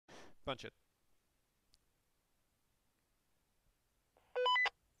punch it.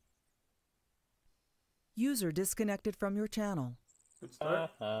 User disconnected from your channel. Good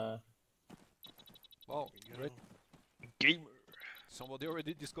start. Wow, great. Gamer. Somebody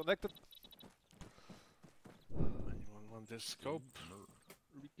already disconnected. Anyone want this scope?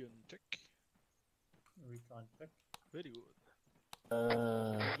 Recon check. Recon check. Very good.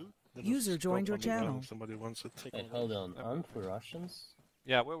 User joined your channel. If somebody wants it. Wait, hold on. Aren't we Russians?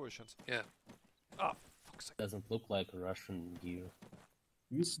 Yeah, we're Russians. Yeah. Ah, fuck's sake. Doesn't look like a Russian gear.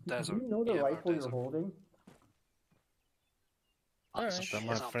 Do you know the rifle you're holding? Alright. That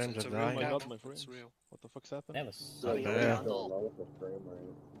my friend It's that a real died. my god, gun. my friend. It's real. What the fuck's happened? That was Oh, sick. Yeah.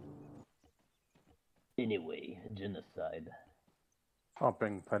 Anyway, genocide. I'll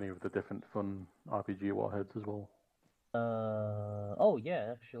bring plenty of the different fun RPG warheads as well. Oh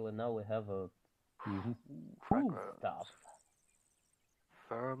yeah, actually now we have a food stuff.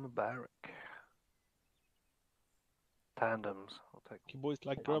 Firm barrack. Tandems. I'll take. You boys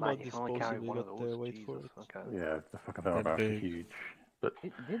like Oh, Broma man, you can only carry disposable, one you of got those. wait for it. Jesus, okay. Yeah, the fucking thing about big. huge. But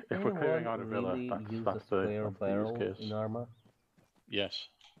Did if we're clearing anyone out a villa, really use that's a square the barrel use case. in Arma? Yes.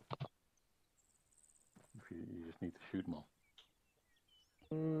 If you just need to shoot them all.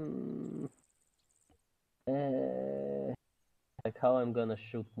 Like how I'm gonna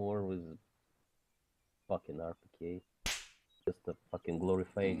shoot more with fucking RPK. Just a fucking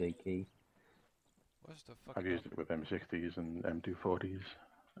glorified AK. What's the fuck? I've used it with M60s and M240s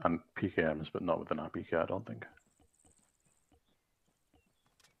and PKMs, but not with an RPK, I don't think.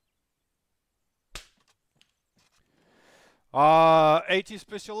 AT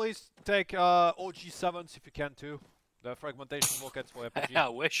specialists, take OG7s if you can too. The fragmentation rockets for RPG. I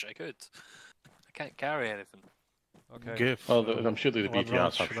wish I could. I can't carry anything. Okay. GIF. Well, I'm sure the What BTRs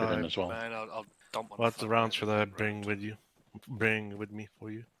rounds have should shit in I- as well. Man, I'll dump one. What fucking round should I round. bring with you? Bring with me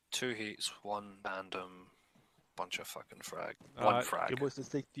for you? 2 heats, 1 random, bunch of fucking frag. 1 frag. You boys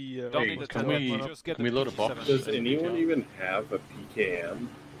just take the. Don't need the can we- just get can we the load a 57. box? Does anyone even have a PKM?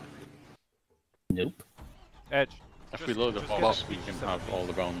 Nope. Edge. If we load the just box, get we can have all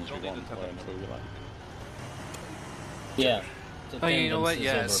the rounds we Don't need want, the whenever we like. Yeah. Oh, you know what? Tandems is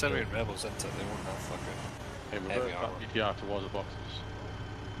Yeah, overkill. Syrian rebels into it. They won't have fucking. Hey, Heavy reverse that armor. BTR towards the boxes.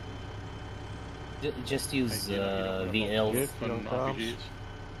 Just use Hey, you VLs. don't GIF, you and don't have? RPGs.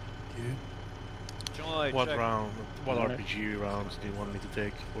 July, What check. round? What Alright. RPG rounds do you want me to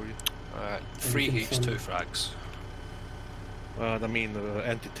take for you? 3 heats, 2 frags. I mean,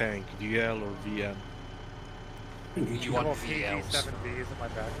 anti-tank, DL or VM? You want VLs. 7Bs in my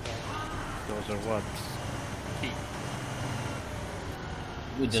backpack. Those are what?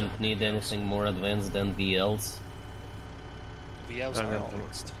 We don't need anything more advanced than VLs. VLs And are then-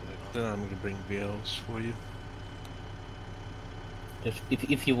 advanced. Then I'm gonna bring VLs for you.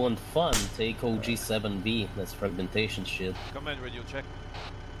 If you want fun, take OG7B. That's fragmentation shit. Command radio check.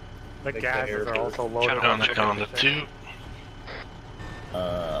 The Like gases the are air also loaded Channel on check on the 2.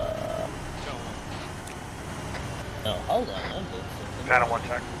 No, hold on, I'm doing something. Channel 1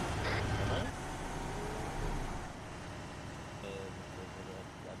 check.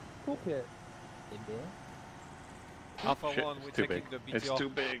 Toolkit. Alpha Shit, 1, it's we're too taking big. the BTR. It's too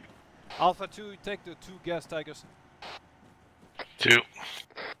big. Alpha 2, take the 2 gas tigers. 2.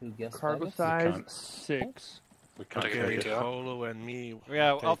 Who guessed Cargo that? size can't. 6. We can't Okay, get me it. too. Polo and me.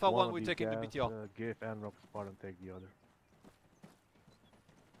 Yeah, take Alpha one 1, of we're these taking the guys, BTR. GIF and Rock Spot and take the other.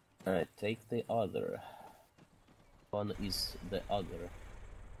 Alright, take the other. One is the other.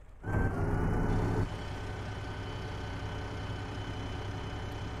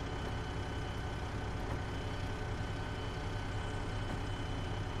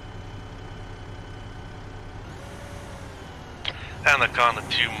 Anaconda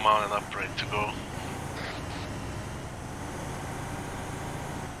 2 mounted up, ready to go.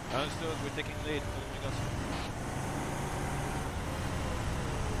 Understood, we're taking lead, following us.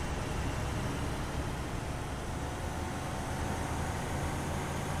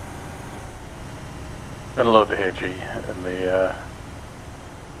 Gonna load the HE and the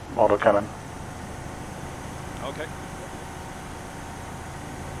auto cannon. Okay.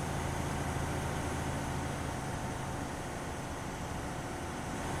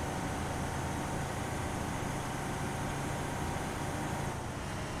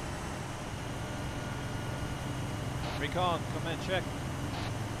 Recon, command check.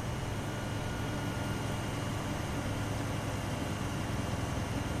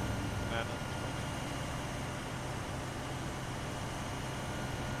 Man,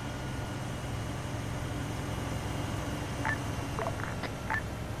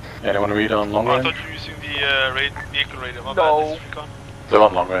 Anyone read on long I range? thought you were using the vehicle radio. My No. bad, Recon. They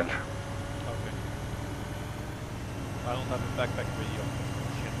want long range. I don't have a backpack radio.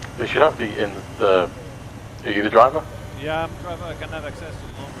 Shit. They should have the in the. Are you the driver? Yeah, I'm driver. I can have access to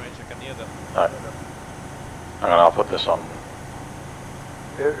long range. I can hear them. Alright. Hang on, I'll put this on.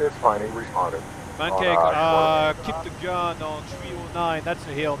 It's fine, he responded. Pancake, keep the gun on 309. That's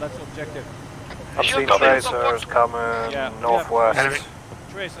the hill. That's the objective. I've seen tracers coming northwest.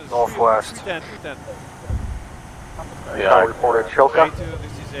 Tracers. Northwest. 310. Yeah. I reported Shilka.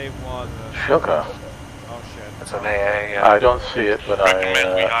 This is A1. Shilka. Oh shit. It's an AA. I don't see it, but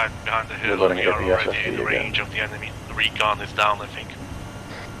Recommend we I. hide behind the hill. reloading We at are the already SSD in again. range of the enemy. The recon is down, I think.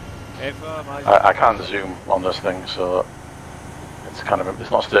 I can't zoom on this thing, so it's kind of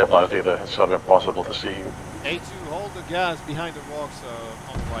it's not stabilized either. It's sort of impossible to see. A2, hold the gas behind the rocks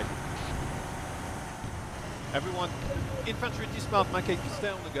on the right. Everyone, infantry dismount. Pancake, stay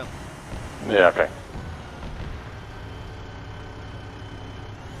on the gun. Yeah. Okay.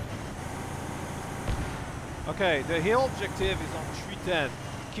 Okay, the hill objective is on 310.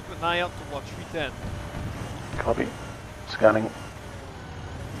 Keep an eye out towards 310. Copy. Scanning.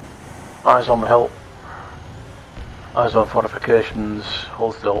 Eyes on the hill. Eyes on fortifications.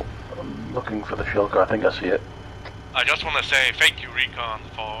 Hold still. I'm looking for the Shilka. I think I see it. I just want to say thank you, recon,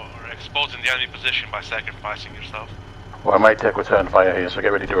 for exposing the enemy position by sacrificing yourself. Well, I might take return fire here, so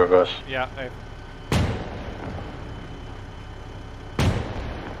get ready to reverse. Yeah.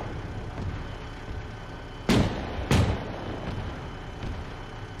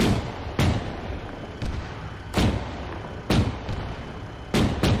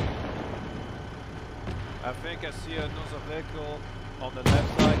 I think I see another vehicle on the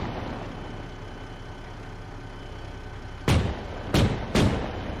left side.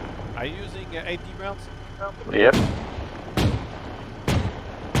 Are you using 80 rounds? Yep.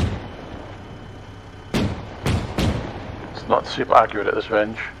 It's not super accurate at this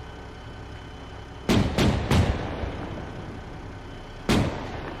range.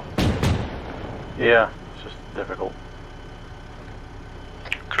 Yeah, it's just difficult.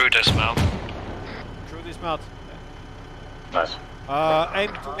 Crew dismount. Crew dismount. Nice.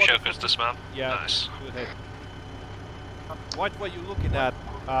 Aim towards... Shilka's dismount. Yeah, Nice. good hit. What were you looking at?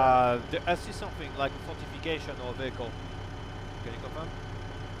 I see something like a fortification or a vehicle. Can you confirm?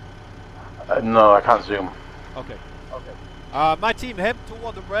 No, I can't zoom. Okay. My team, head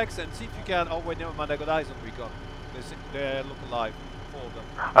toward the wrecks and see if you can... Oh wait, never mind, I got eyes on recon. They look alive. Four of them.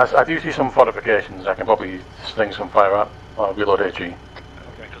 I do see some fortifications. I can probably sling some fire at. I'll reload HE. Okay.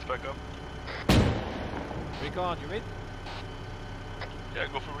 Just back up. Recon, you in? Yeah,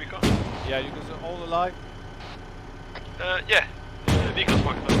 go for recon. Yeah, you guys are all alive? Yeah. Vehicle's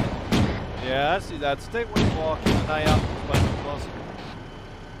fucked up. Yeah, I see that. Stay where you are, keep an eye out.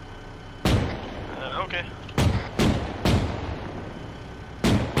 Okay.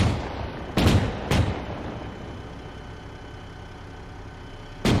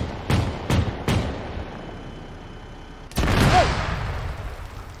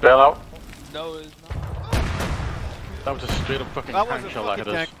 Bail out. No, it's not. That was a straight up fucking That was tank a shell that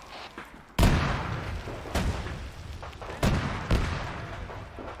fucking hit us. tank.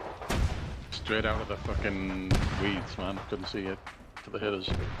 Straight out of the fucking weeds, man. Couldn't see it to the hitters.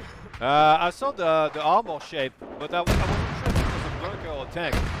 I saw the armor shape, but I wasn't sure if it was a bunker or a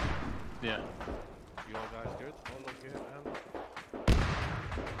tank. Yeah. You all guys good? All okay, man?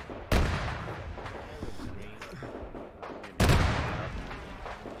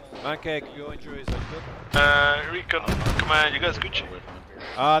 Pancake, your injuries are good? Recon, command, you guys good?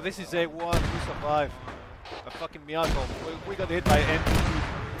 This is A1, we survived. A fucking miracle. We got hit by M2.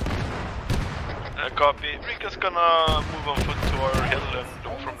 Copy. Recon's gonna move on foot to our hill and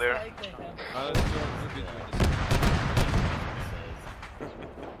look from there.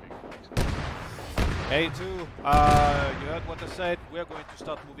 A2, you heard what I said? We are going to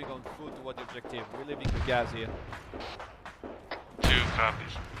start moving on foot toward the objective. We're leaving the gas here. 2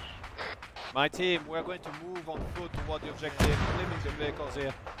 copies. My team, we are going to move on foot toward the objective. We're leaving the vehicles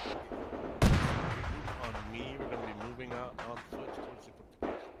here. On me, we're gonna be moving out on foot towards the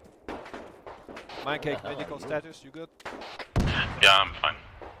fortification. Pancake, medical status, you good? Yeah, I'm fine.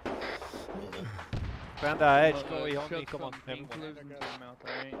 Panda, Edge, Corey, on me, come on, everyone.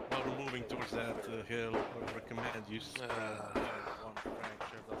 While we're moving towards that hill, I recommend you one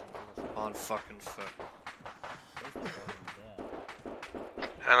fracture doesn't On fucking foot.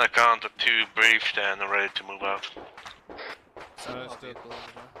 And I count to 2 brief stand and ready to move out. Understood.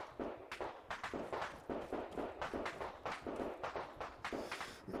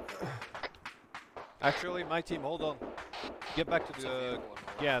 Actually, my team, hold on. Get back to the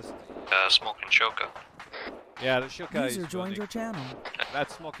gas. Smoking Shilka. Yeah, the Shilka is User joined building. your channel. That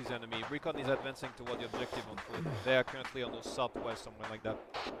smoke is enemy. Recon is advancing toward the objective on foot. They are currently on the southwest, somewhere like that.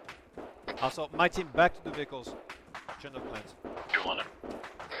 Also, my team back to the vehicles. Change of plans. You want it?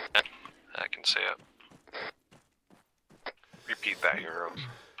 I can see it. Repeat that, heroes.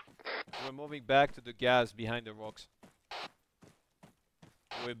 We're moving back to the gas behind the rocks.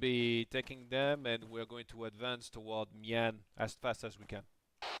 We'll be taking them and we're going to advance toward Mian as fast as we can.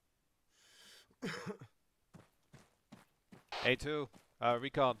 A2,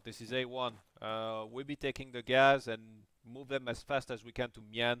 Recon, this is A1. We'll be taking the gas and move them as fast as we can to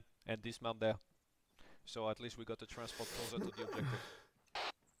Mian and dismount there. So at least we got the transport closer to the objective.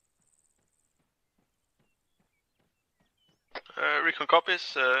 Recon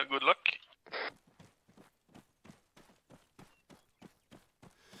copies, good luck.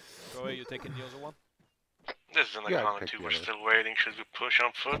 Corey, you taking the other one? This is an Iconic 2, we're still waiting. Should we push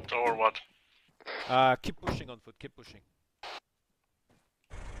on foot or what? Keep pushing on foot, keep pushing.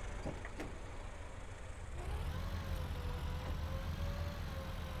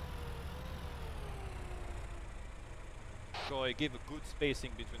 Corey, give a good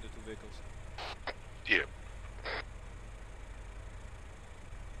spacing between the two vehicles. Yeah.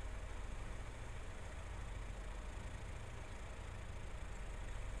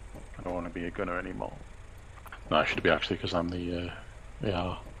 I don't want to be a gunner anymore. No, I should be actually, because I'm the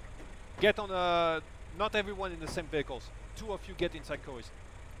AR. Get on not everyone in the same vehicles. Two of you get inside Corey's.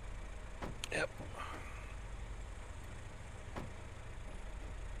 Yep.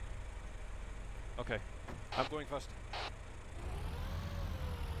 Okay, I'm going first.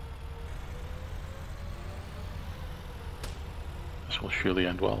 This will surely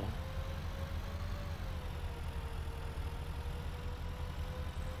end well.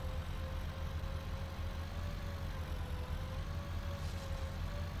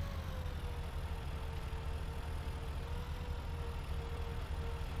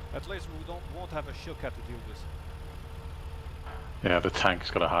 At least we won't have a shield cat to deal with. Yeah, the tank's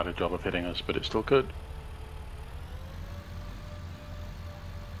got a harder job of hitting us, but it's still good.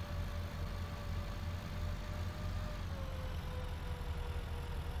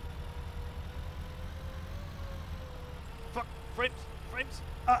 Fuck! Frames! Frames!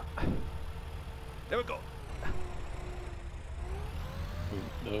 Ah! There we go!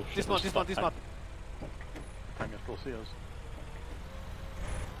 No, Dismount, dismount, dismount! Tank will still see us.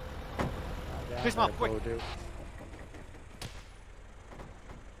 Dismount, quick!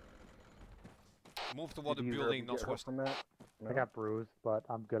 Move toward the building northwest. I got bruised, but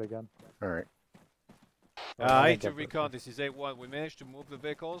I'm good again. Alright. A2 Recon, this is A1. We managed to move the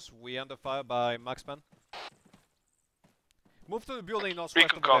vehicles. We under fire by Maxman. Move to the building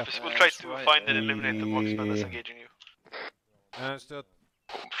northwest. Recon copies, we'll try to find and eliminate the marksman that's engaging you. Understood.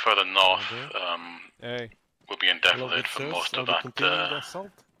 Further north, Hey. we'll be indefinite for most of that.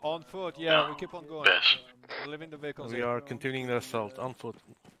 On foot, yeah, we keep on going. Yes. We're leaving the vehicles. We are continuing the assault on foot.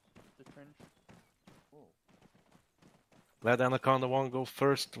 Let Anaconda 1 go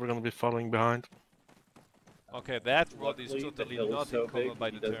first, we're gonna be following behind. Okay, that road is totally not covered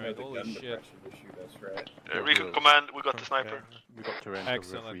by the terrain, holy shit. Recon command, we got the sniper. Okay. We got terrain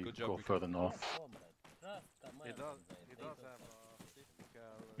Excellent, cover if we good job, go Recon. further north. He does have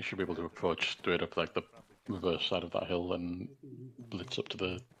You should be able to approach straight up like the reverse side of that hill and blitz up to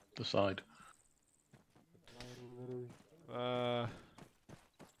the side.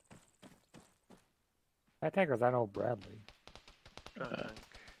 That tanker's I know Bradley.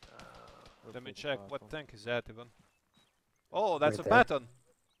 Let me check, what tank is that even? Oh, that's Right a there. pattern!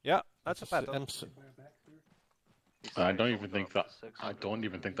 Yeah, that's a pattern. I don't even think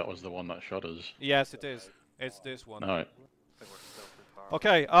that was the one that shot us. Yes, it is. It's this one. Alright.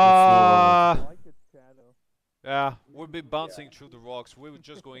 Okay, yeah, we'll be bouncing through the rocks. We were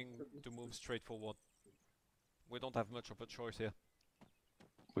just going to move straight forward. We don't have much of a choice here.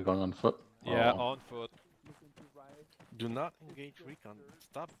 We're going on foot? Yeah, Oh. on foot. Do not engage Recon.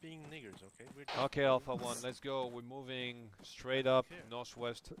 Stop being niggers, okay? We're just Okay, Alpha 1, let's go. We're moving straight up,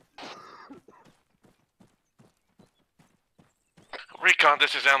 northwest. Recon,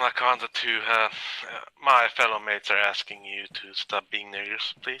 this is Anaconda 2. My fellow mates are asking you to stop being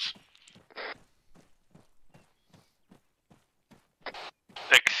niggers, please.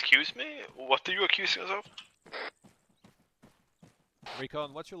 Excuse me? What are you accusing us of?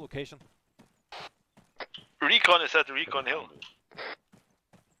 Recon, what's your location? Recon is at Recon Hill.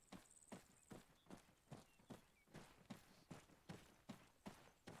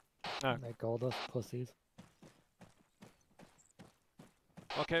 Ah. They called us pussies.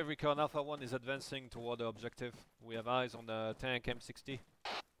 Okay, Recon Alpha 1 is advancing toward the objective. We have eyes on the tank M60.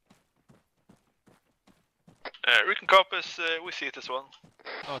 Recon Compass, we see it as well.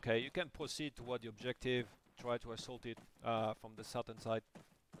 Okay, you can proceed toward the objective. Try to assault it from the southern side.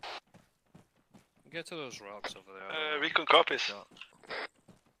 Get to those rocks over there. Recon copies.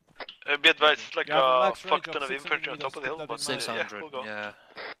 Be advised, it's like a fuck ton of infantry on top of the hill, but 600, yeah, we'll go. yeah.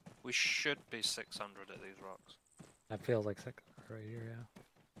 We should be 600 at these rocks. That feels like 600 right here, yeah.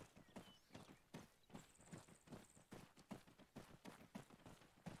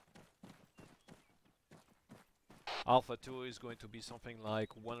 Alpha 2 is going to be something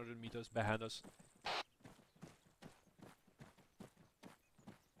like 100 meters behind us.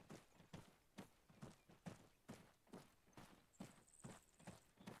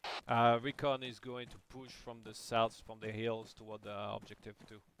 Recon is going to push from the south, from the hills toward the objective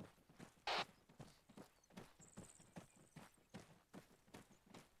 2.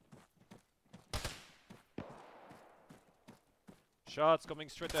 Shots coming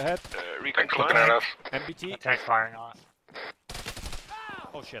straight ahead. Recon looking at us. MBT. Attack's firing on us.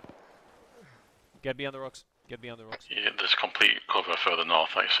 Oh shit. Get behind the rocks. Get behind the rocks. Yeah, there's complete cover further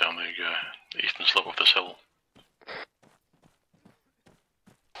north, like I say, on the eastern slope of this hill.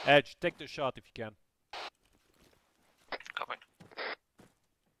 Edge, take the shot if you can. Coming.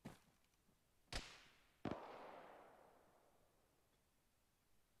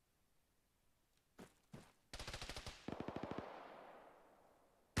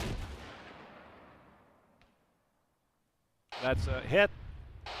 That's a hit.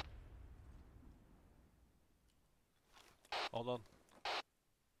 Hold on.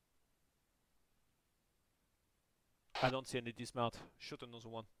 I don't see any dismount. Shoot another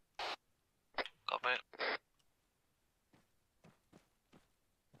one. Copy.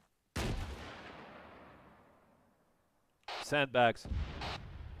 Sandbags.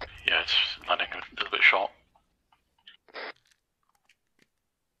 Yeah, it's landing a little bit short.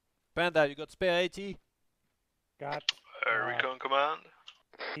 Panda, you got spare AT? Got Recon command.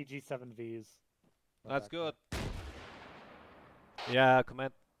 PG-7Vs. That's good. Yeah,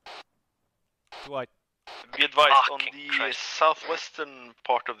 command. Too white. Be advised, on the southwestern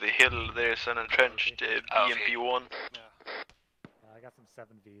part of the hill there's an entrenched BMP-1. I got some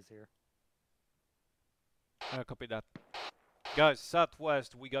 7Vs here. Copy that. Guys,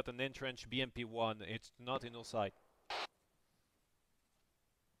 southwest we got an entrenched BMP-1. It's not in our sight.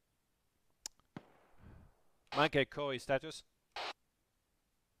 Mankey Koi status?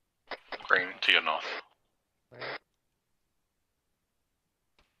 Green to your north.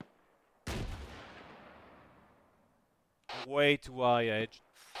 Way too high, Edge.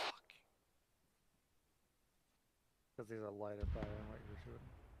 Because these are lighter fire than what you're shooting.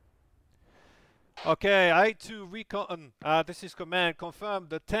 Okay, I2 recon. This is command. Confirm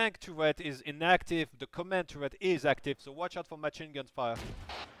the tank turret is inactive. The command turret is active, so watch out for machine gun fire.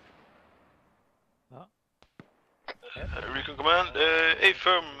 Recon command, A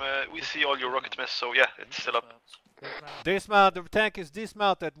firm, we see all your rocket mess, so yeah, it's still up. Dismount. The tank is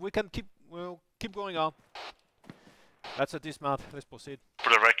dismounted. We can we'll keep going on. That's a dismount. Let's proceed. For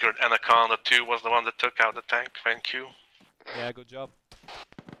the record, Anaconda 2 was the one that took out the tank. Thank you. Yeah, good job.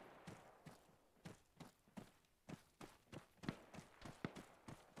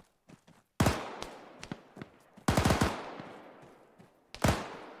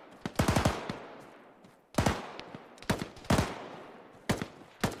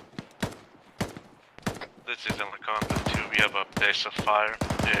 This is Anaconda 2. We have a base of fire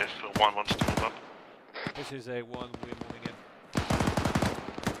if one wants to move up. This is A1. We're moving in.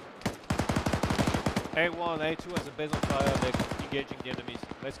 A1, A2 has a base on fire. They're engaging the enemies.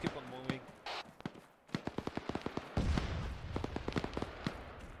 Let's keep on moving.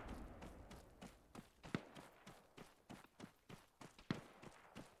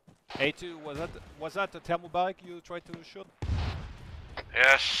 A2, was that the thermobaric you tried to shoot?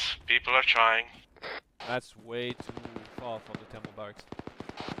 Yes, people are trying. That's way too far from the thermobarics.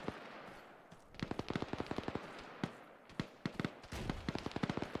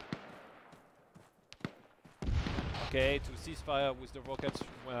 Okay, to ceasefire with the rockets.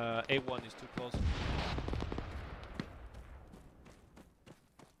 A1 is too close.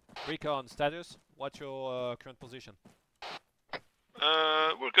 Recon status. What's your current position?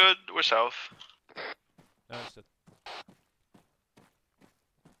 We're good. We're south. Understood.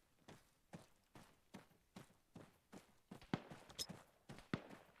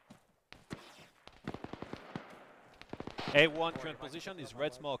 A1 current position is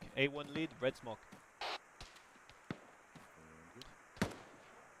red smoke. A1 lead, red smoke.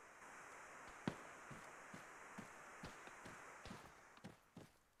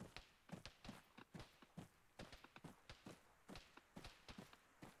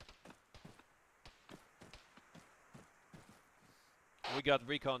 we got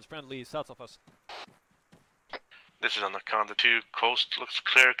recons friendly south of us. This is on the count of 2. Coast looks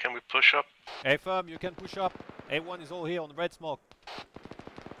clear. Can we push up? A-firm, you can push up. A1 is all here on the red smoke.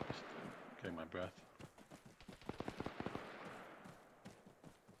 Getting my breath.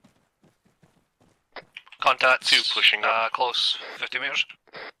 Contact 2 pushing up. close, 50 meters.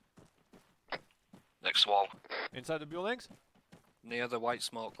 Next wall. Inside the buildings? Near the white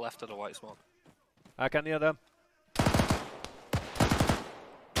smoke, left of the white smoke. I can hear them.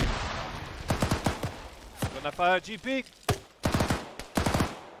 Gonna fire GP.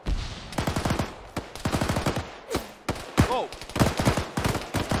 Whoa!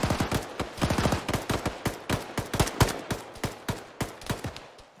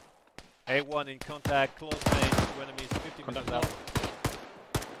 A1 in contact, close range, 2 enemies, 50 meters out.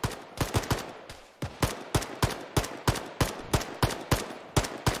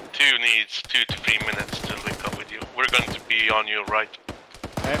 Two needs 2 to 3 minutes to link up with you. We're going to be on your right.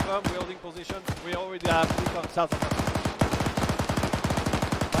 A-firm, we're holding position. We already have recon south of us.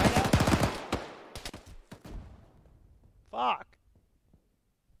 Fuck!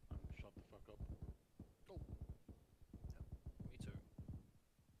 Shut the fuck up. Me too.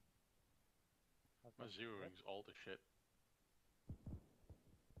 My zeroing's all the shit.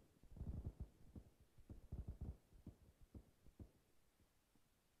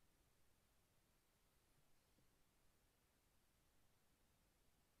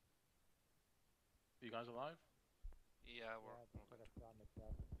 You guys alive? Yeah, we're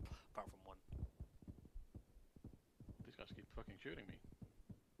apart from one. These guys keep fucking shooting me.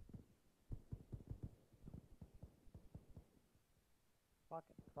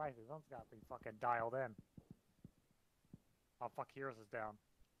 Fucking Christ, this one's got to be fucking dialed in. Oh fuck, Heroes is down.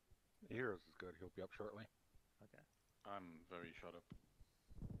 Heroes is good, he'll be up shortly. Okay. I'm very shut up.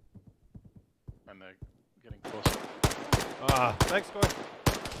 And they're getting closer. Ah, thanks, Corey.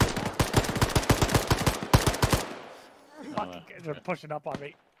 Fucking they're pushing up on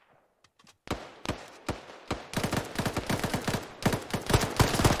me.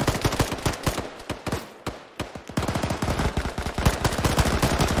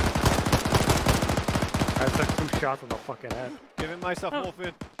 I took 2 shots on the fucking head. Giving myself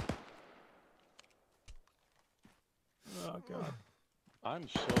morphine. Oh god. I'm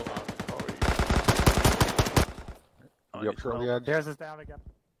so out. You up shortly, Ed? There's us down again.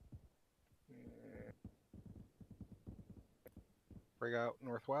 Bring out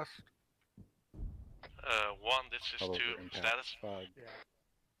northwest. 1, this is 2. Status? Yeah.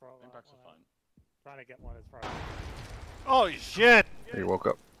 Impacts are fine. Trying to get one as far as... Oh shit! He woke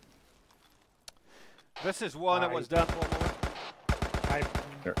up. This is one that was down for a moment.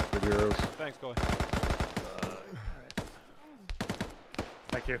 There, good heroes. Thanks, Corey.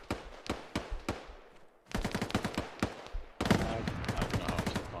 Thank you. I don't know how I'm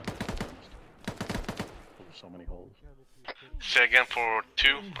still conscious, to be honest. Full of so many holes. Say again for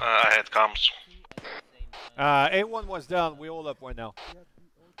 2. I had comms. A1 was down, we're all up right now.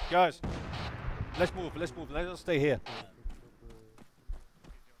 Guys, let's move, let's not stay here.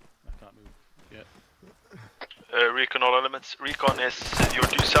 I can't move yet. Recon all elements. Recon is you're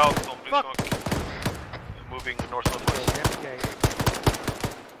due south on Blue Smoke. Moving north-northwest.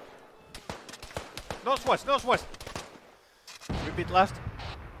 Northwest, northwest! Repeat last.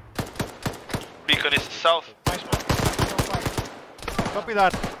 Recon is south. Blue Smoke. Copy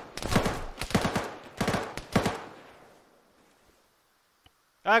that.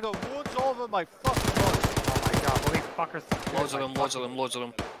 I got wounds all over my fucking body. Oh my god, all these fuckers. Loads of them, loads of them, loads of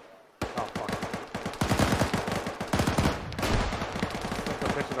them. Oh fuck. The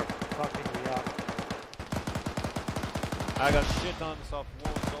bitches are fucking me up. I got shit tons of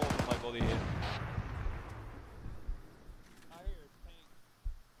wounds all over my body here.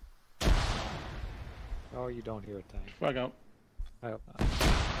 Oh, you don't hear a tank. Flag out.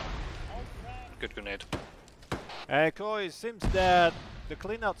 Good grenade. Corey, it seems that the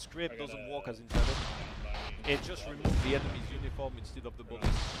clean-out script doesn't work as intended. It just removes the enemy's uniform instead of the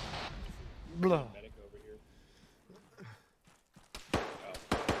bodies. Blah.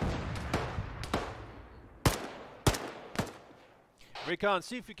 Recon,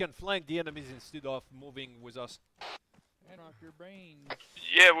 see if you can flank the enemies instead of moving with us. Turn off your brains.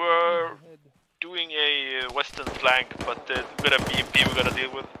 Yeah, we're doing a western flank, but we've got a BMP we gotta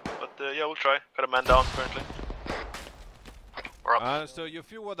deal with. But yeah, we'll try. Got a man down currently. We're up. So you're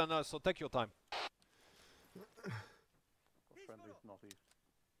fewer than us, so take your time. Friendly's northeast.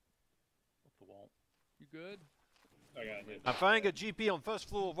 Off the wall. You good? I'm firing a GP on first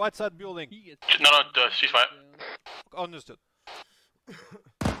floor, right side building. No, ceasefire. Understood.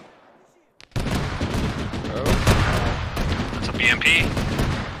 That's a BMP.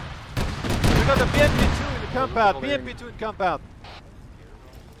 We got the BMP2 in the compound. BMP2 in compound.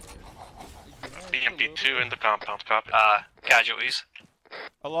 BMP2 in the compound, copy. Casualties.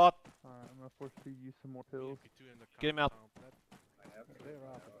 A lot. Alright, I'm gonna force feed you some more pills. Get him out.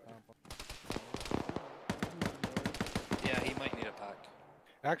 Yeah, he might need a pack.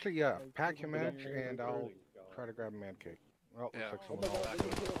 Actually, yeah, pack him edge, and I'll try to grab a man cake. Oh, looks like someone else.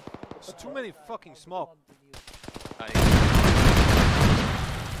 There's too many fucking smoke. I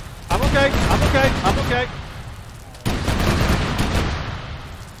I'm okay. I'm okay. I'm okay.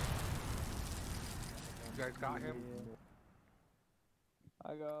 You guys got him? I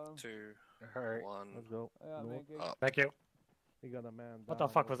got him. 2, Alright. 1. Let's go. Yeah, man, get Up. Thank you. He got a man. What the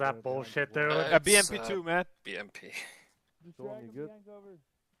fuck was that bullshit, dude? A BMP2, man. BMP. Just drag him behind cover.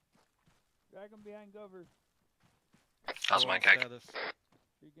 Drag him behind cover. How's my keg?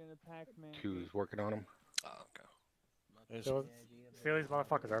 You're gonna pack, man. Q's working on him. Oh, okay. Steal these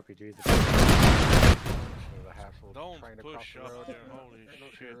motherfuckers RPGs. The hassle Don't trying to push cross the up road. there, holy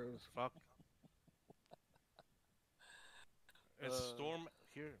shit. Fuck. It's storm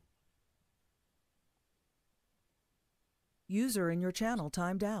here. User in your channel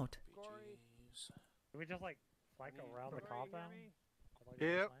timed out. Can we just like flank around the compound?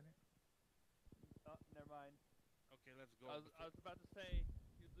 Yep. Oh, never mind. Okay, let's go. I was about to say,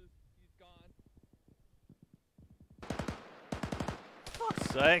 he's gone. Fuck's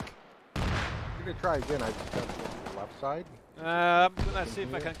sake. You can try again. I just got to the left side. I'm gonna see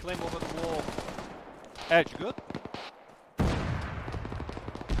if I can climb over the wall. Edge, good?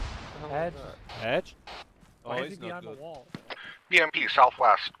 Edge? Edge? Why Oh, is he he's not behind good. the wall? BMP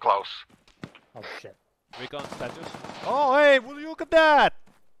southwest, close. Oh shit. Recon status. Oh, hey, will you look at that?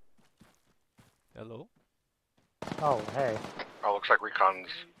 Hello? Oh, hey. Oh, looks like Recon's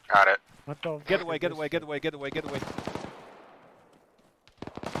at it. What the Get away, get away, get away, get away, get away.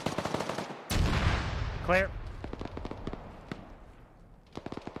 Clear.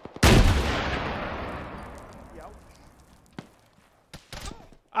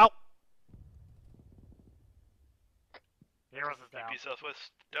 Ow! Heroes is down. BMP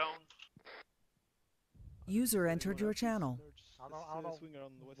southwest down. User entered your channel. I don't know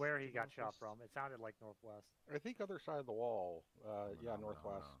where he got shot from. It sounded like northwest. I think other side of the wall. Yeah,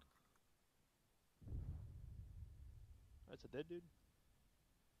 northwest. That's a dead dude.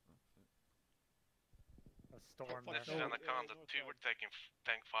 A storm This is there. Anaconda 2. We're taking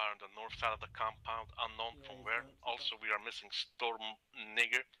tank fire on the north side of the compound, unknown from where. Also, we are missing Storm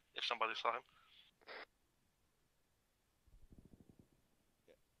Nigger, if somebody saw him.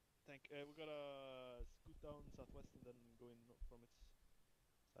 Tank, we gotta scoot down southwest and then go in from its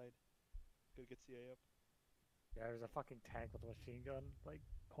side. Gotta get CA up. Yeah, there's a fucking tank with a machine gun, like,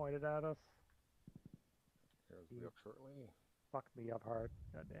 pointed at us. Heroes will be up shortly. Fucked me up hard.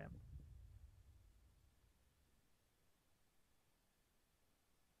 Goddamn.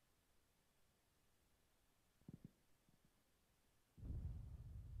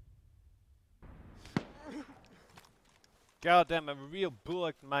 God damn, I'm a real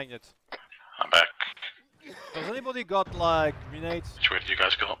bullet magnet. I'm back. Does anybody got like grenades? Which way did you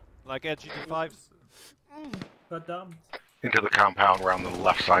guys go? Like LGT5s? Got down. Into the compound around the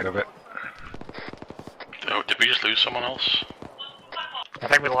left side of it. Oh, did we just lose someone else? I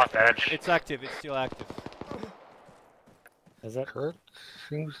think we lost Edge. It's active, it's still active. Is it? Kurt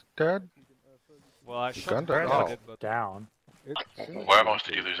seems dead. Well, I shot Gunned the it. target, Oh. but... Down. Whereabouts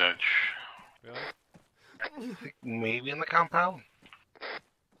did you lose Edge? Really? Maybe in the compound?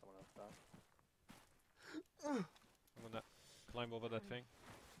 I'm gonna climb over that thing.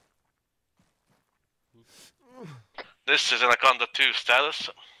 This is Anaconda 2 status.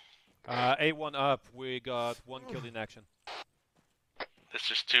 A1 up, we got 1 kill in action. This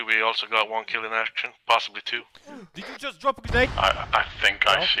is 2. We also got 1 kill in action, possibly 2. Did you just drop a grenade? I think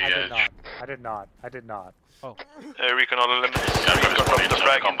I see I did Edge. not. I did not. I did not. Oh. Recon all limits. Yeah, we Recon just from need the to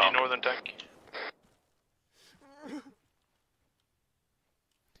frag in the compound. northern tank.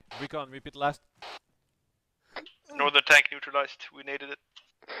 Recon, repeat last. Northern tank neutralized. We naded it.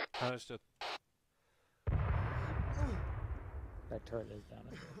 Understood. That turret is down.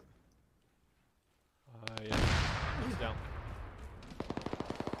 Yeah, it's down.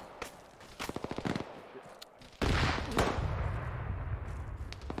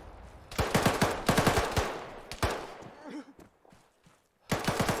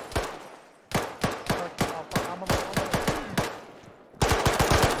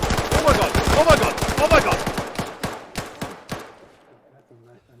 Oh my god! Oh my god! Oh my god!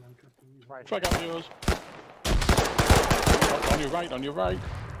 Frag out yours. On your right, on your right.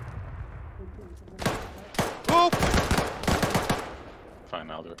 Boop! fine,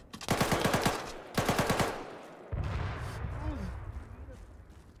 I'll do it.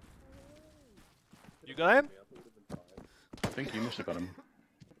 You got him? I think you must have got him.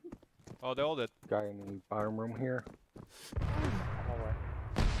 Oh, they all did. Guy in the bottom room here.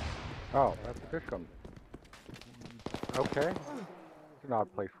 Oh, that's a Dishcom. Okay. It's an odd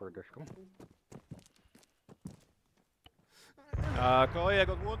place for a Dishcom. Corey, I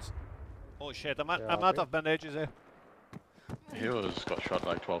got wounds. Oh shit, I'm out of bandages here. Hero's got shot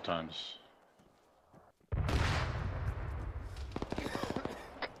like 12 times.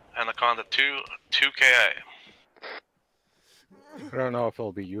 Anaconda 2 KA. I don't know if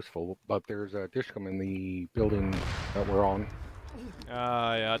it'll be useful, but there's a Dishcom in the building that we're on.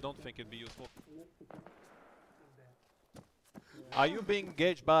 Yeah, I don't think it'd be useful. Are you being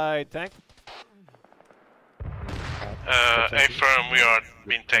engaged by tank? Affirm, we are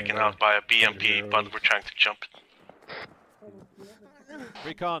being taken out by a BMP, but we're trying to jump it.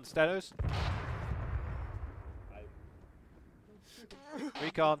 Recon status.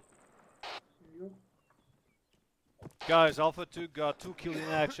 Recon. Guys, Alpha 2 got 2 killing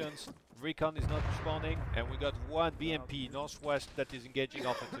actions. Recon is not responding, and we got 1 BMP northwest that is engaging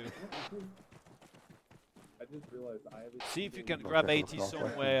Alpha 2. I just realized I have. See if you can grab AT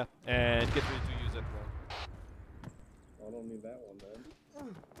somewhere and get ready to use it. I don't need that one then.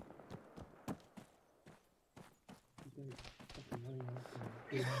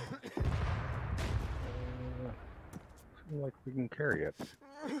 Seems like we can carry it.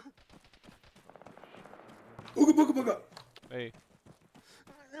 Booga booga booga! Hey.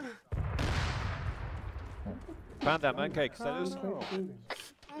 Panda, mancake, status?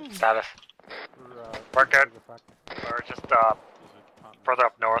 Status. We're good. We're just further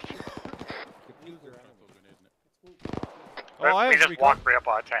up north. Oh, I we have just recon. walked right up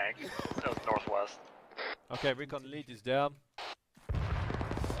on a tank. It was northwest. Okay, recon lead is down.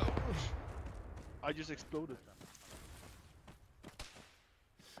 I just exploded.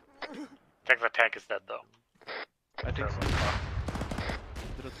 I think the tank is dead though. I think so.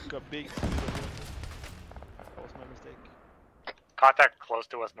 Did it took a big speed of it. That was my mistake. Contact close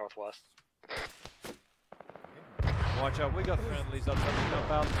to us northwest. Watch out, we got friendlies outside the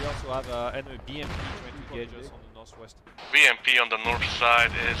compound. We also have enemy BMP trying to engage us on the northwest. BMP on the north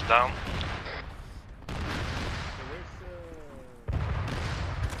side is down.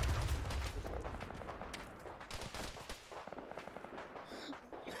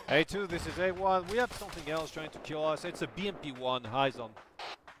 A2, this is A1. We have something else trying to kill us. It's a BMP-1, high zone.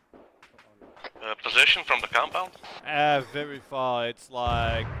 Position from the compound? Very far. It's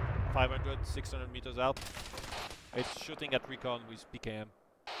like 500, 600 meters out. It's shooting at Recon with PKM.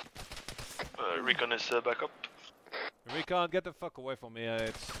 Recon is back up. Recon, get the fuck away from here.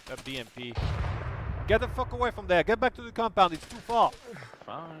 It's a BMP. Get the fuck away from there. Get back to the compound. It's too far.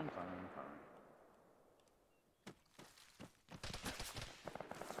 Fine.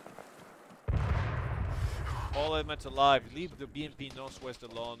 All elements alive. Leave the BMP northwest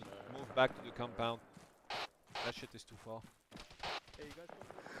alone. Move back to the compound. That shit is too far. Hey, you guys.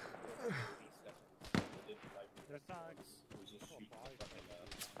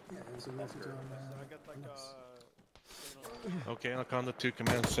 Okay, Anaconda 2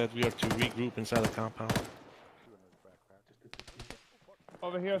 command said we are to regroup inside the compound.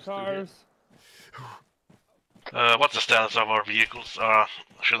 Over here, cars. What's the status of our vehicles?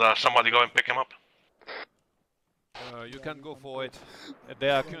 Should somebody go and pick them up? You can go for it. They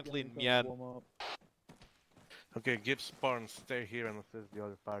are currently in Mian. Okay, Gibbs, Barnes, stay here and assist the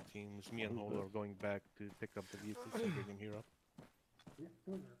other fire teams. Me and Hole are going back to pick up the vehicles and bring them here up.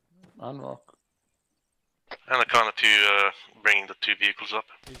 Unrock. Anaconda 2 bringing the 2 vehicles up.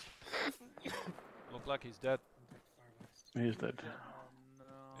 Look like he's dead. He's dead.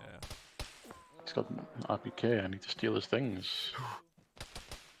 Yeah. He's got an RPK, I need to steal his things.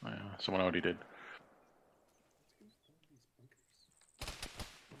 Oh, yeah, someone already did.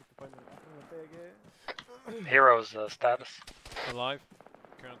 Heroes status. Alive.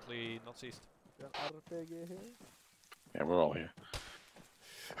 Currently northeast. Yeah, we're all here.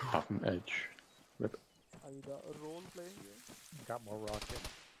 Apart from Edge. Rip. Are you role playing here? Got more rocket.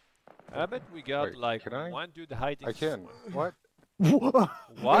 I bet we got Wait, like can I? one dude hiding. I can. What?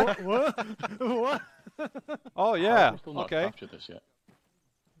 What? What? Oh yeah. We've still not Okay. captured this yet.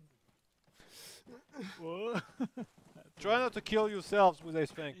 What? Try not to kill yourselves with a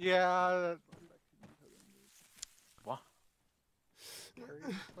thing. Yeah. What?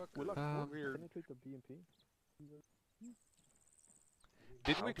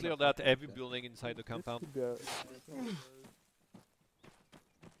 Did we clear that every building inside the compound?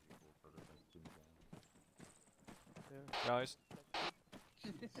 Guys,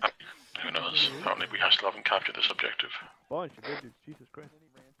 Who knows? Only we still haven't captured this objective. Bunch of good dudes, Jesus Christ.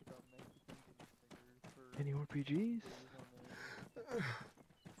 Any RPGs?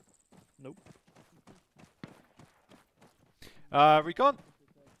 Nope. Recon?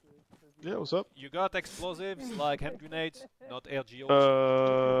 Yeah, what's up? You got explosives like hand grenades, not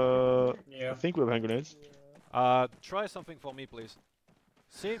LGOs? I think we have hand grenades. Try something for me, please.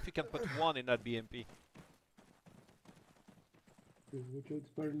 See if you can put one in that BMP.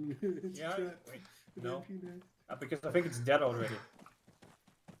 Yeah, wait, no. Because I think it's dead already.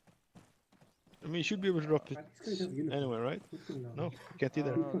 I mean, you should be able to drop it anywhere, right? No, you can't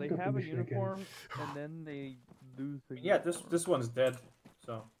either. They have a uniform, and then they lose the Yeah, uniform. this one's dead,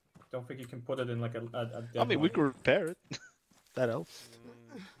 so don't think you can put it in like a dead I mean, we one. could repair it. That helps.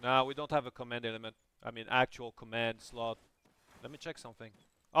 No, we don't have a command element. I mean, actual command slot. Let me check something.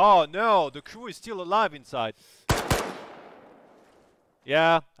 Oh no, the crew is still alive inside.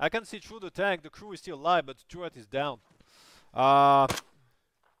 Yeah, I can see through the tank. The crew is still alive, but the turret is down.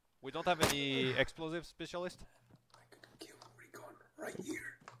 We don't have any explosive specialist. Right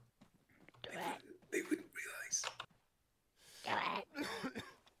here. They wouldn't realize.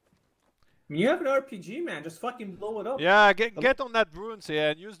 You have an RPG, man. Just fucking blow it up. Yeah, get on that ruins here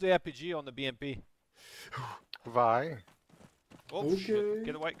and use the RPG on the BMP. Vi. Oh shit!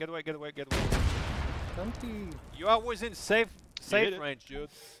 Get away! Get away! Get away! Get away! Donkey. You are within safe range, dude.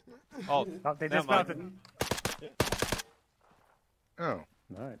 Oh, they never mind. dismounted. Oh,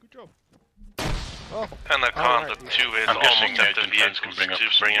 nice. Good job. Oh. Anaconda 2 is I'm guessing almost at the agent friends can vehicles bring up to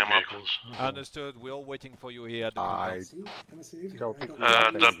some bring him up. vehicles. Understood. We're all waiting for you here at the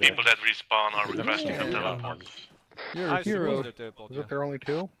The people that respawn are requesting a teleport. You're I a hero. suppose the teleport, Is it there only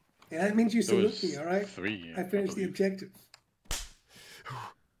two? Yeah, that means you There was salute me, alright? 3. I finished the objective.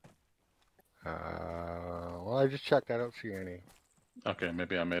 Well, I just checked. I don't see any. Okay,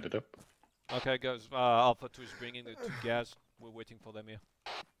 maybe I made it up. Okay, guys. Alpha 2 is bringing the 2 gas. We're waiting for them here.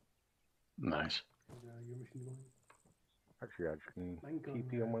 Nice. Actually, I just can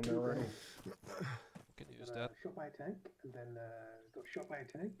TP on when they're ready. Can use that. Shot by a tank, and then got shot by a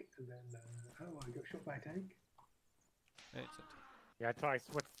tank, and then I got shot by a tank. Yeah, I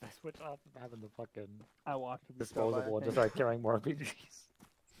switched off of having the fucking I watched him be shot by a disposable and just tank. started carrying more RPGs.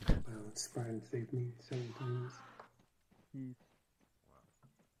 Well, it's Brian saved me several times.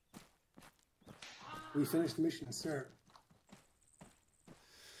 We finished the mission, sir.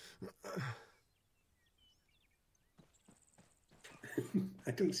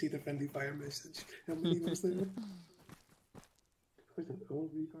 I don't see the friendly fire message. How many was there?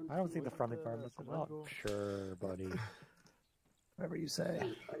 I don't see the friendly fire message. Oh, sure, buddy. Whatever you say.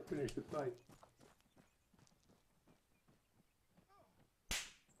 I finished the fight.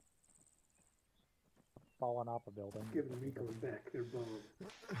 Falling off a building. Give the Rico's back their bomb.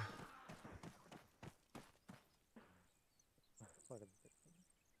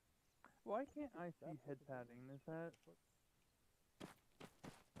 Why can't I see head padding? Is that...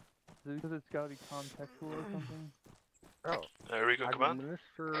 Is it because it's gotta be contextual or something? Oh, There we go, come on.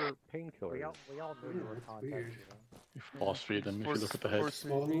 Administer painkiller. We all knew you were context. You force feed them if you look at the head.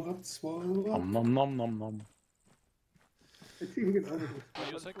 Swallow up, swallow up. Nom nom nom nom.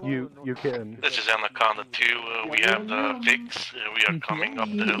 You can. This is Anaconda 2. We have the Vix. We are coming up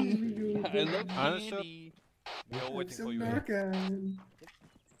the hill. I love Understood. candy. We're all waiting for you here.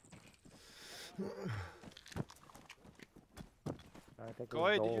 Go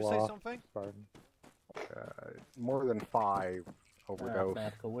ahead, did you say something? More than 5 overdose.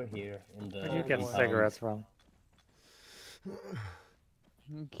 We're here in the. Where'd you get cigarettes from?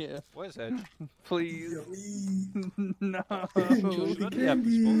 Okay. Where's Edge? Please. No. Edge,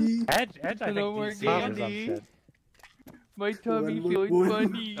 I think No more DC has candy. some shit. My tummy feels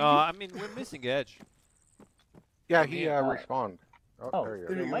funny. I mean, we're missing Edge. Yeah, he respawned. Oh, there you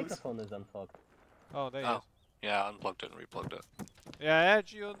Your go. microphone is unplugged. Oh, there you Yeah, I unplugged it and replugged it. Yeah,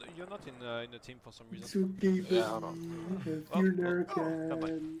 Edge, you're not in the team for some reason. It's okay, Yeah, hold on. you're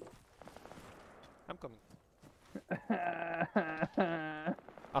American. I'm coming.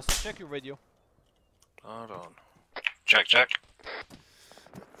 Also, check your radio. Hold on. Check.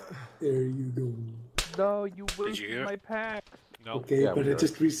 There you go. No, you you wasted hear? my pack. No. Okay, Yeah, but we it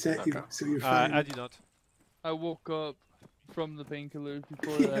just reset you, Okay. so you're fine. I did not. I woke up from the painkillers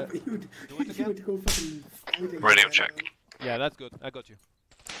before Yeah, that. but Do it you again. would go fucking Floyd Radio again. check. Yeah, that's good. I got you.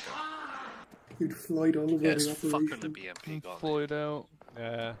 You'd Floyd all over Yeah, it's the fucking the operation. BMP gone. Floyd out.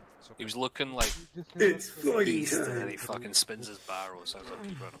 Yeah. He was looking like It's Floyd beast, and then time. he fucking spins his barrel, sounds like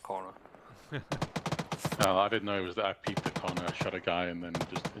people in a corner. No, I didn't know it was that. I peeped the corner, I shot a guy, and then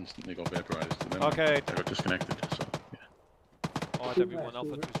just instantly got vaporized. And then Okay. I got disconnected. So yeah. Alright, everyone,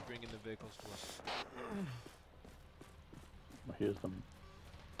 Alpha 2 is bringing the vehicles to us. Here's them.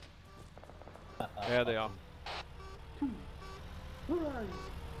 There they are.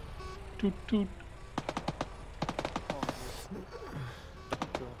 Toot toot.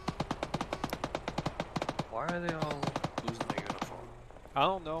 Why are they all losing their uniform? I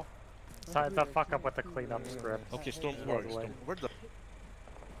don't know. Besides that fuck up with the cleanup script. Okay, Storm, where the...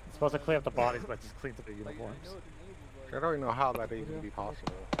 It's supposed to clean up the bodies, but just cleans up the uniforms. I don't even know how that even be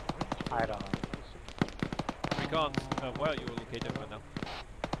possible. I don't know. Recon, where are you located right now?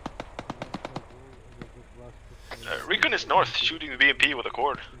 Recon is north, shooting the BMP with a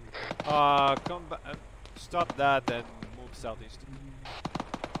cord. Come back. Stop that and move southeast.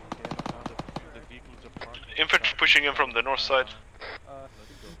 Infantry pushing in from the north side.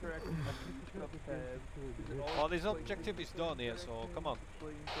 Oh, this objective is done here, so come on.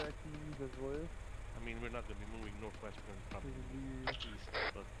 I mean, we're not going to be moving northwest, we're going to east,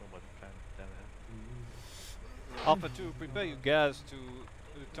 but nobody can tell that. Alpha 2, prepare your gas to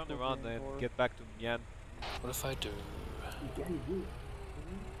turn around and get back to Mian. What if I do?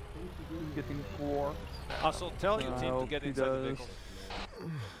 Getting 4. Also, tell your team to get inside the vehicles.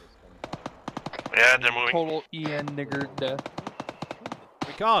 Yeah, they're moving. Total EN nigger death.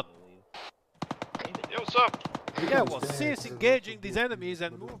 Recon! Yo, what's up? Yeah, well, cease engaging these enemies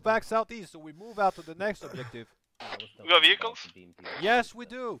and move back southeast so we move out to the next objective. We got vehicles? Yes, we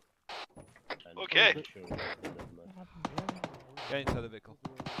do! Okay. Get inside the vehicle.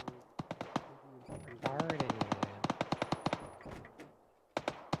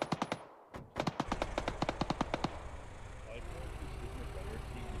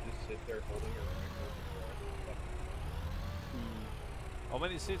 How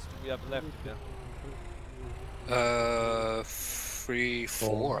many seats do we have left again? 3,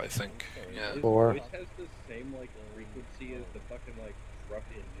 4, I think. Yeah. 4. It has the same like frequency as the fucking like truck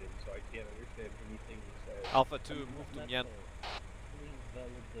engine, so I can't understand anything he says. Alpha 2, move to Mian.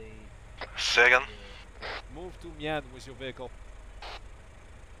 Second. Move to Mian with your vehicle.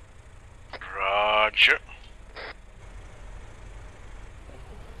 Roger.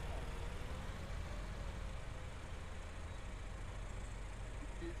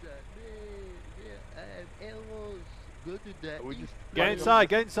 Go to that. Get inside,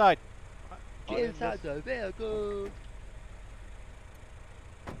 get inside! Get inside the vehicle.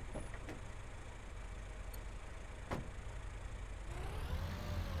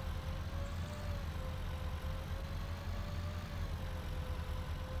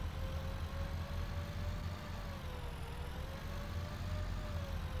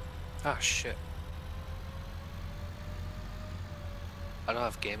 Ah, shit. I don't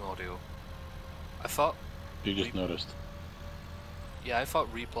have game audio. I thought... You just noticed. Yeah, I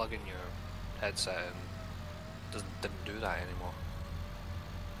thought replugging your headset in didn't do that anymore.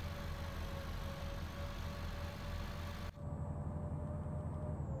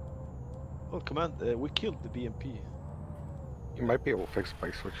 Oh, command, we killed the BMP. You might be able to fix it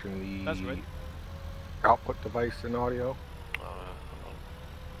by switching That's the right. output device in audio.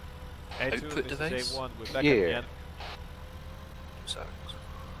 A2, Output this device? is A1, we're back Yeah. at Mian. Sorry.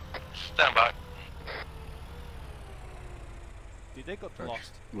 Stand by. Did they got That's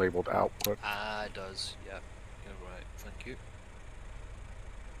lost? labeled output. Ah, it does. Yeah, you're right. Thank you.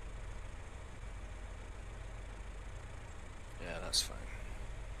 Yeah, that's fine.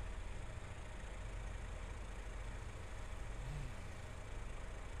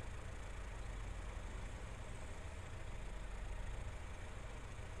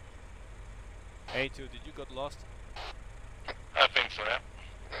 A2, did you got lost? I think so, yeah.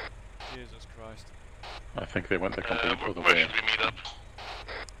 Jesus Christ. I think they went the complete other Where way. should we meet up?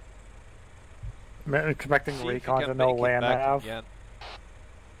 I'm expecting See if you recon can to know make it land I back to have. Mian.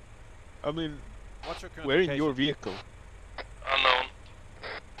 I mean, What's your current we're in location? your vehicle.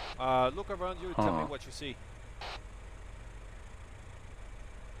 Unknown. Look around you, tell me what you see.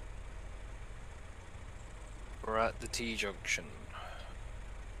 We're at the T-junction.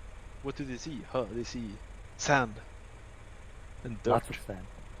 What do they see? Huh, they see sand and dirt. Lots of sand.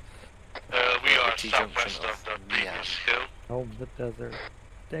 We are T-junction southwest of the previous hill. Oh, the desert.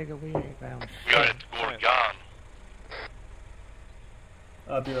 Digga, we ain't bound. We are at Gorgon.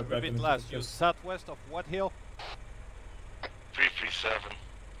 I'll be right back. Repeat last, you're southwest of what hill? 337.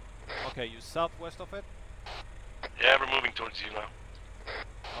 Okay, you southwest of it? Yeah, we're moving towards you now.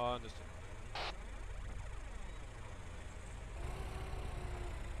 Oh, understood.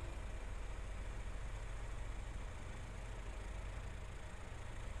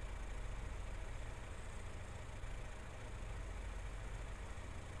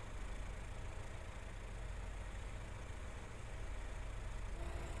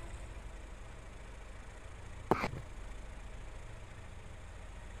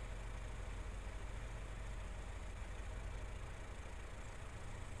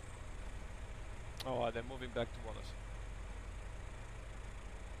 Oh, they're moving back toward us.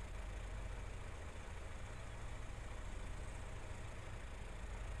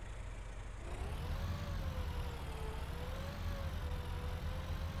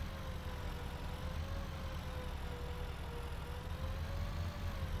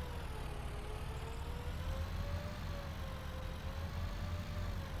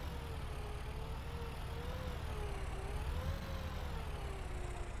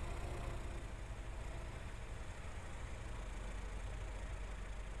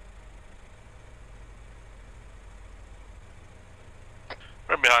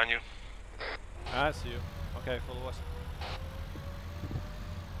 We're behind you. I see you. Okay, follow us.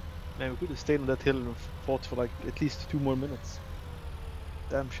 Man, we could have stayed on that hill and fought for like at least 2 more minutes.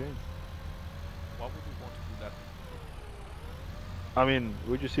 Damn shame. Why would you want to do that? I mean,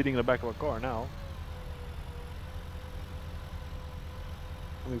 we're just sitting in the back of a car now.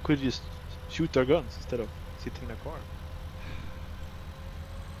 I mean, we could just shoot our guns instead of sitting in a car.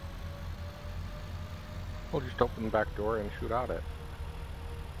 We'll just open the back door and shoot out it.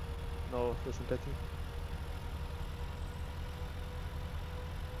 No, doesn't let you.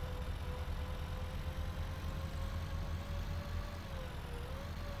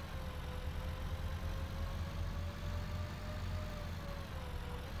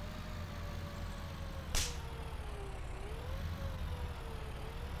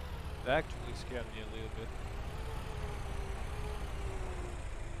 That actually scared me a little bit.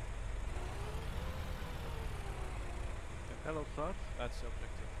 Hello, Sot. That's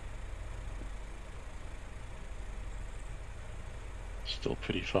objective. Still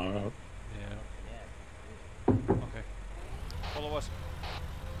pretty far out. Yeah. Okay. Follow us.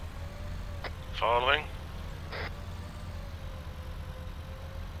 Following.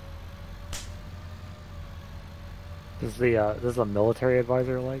 This is a military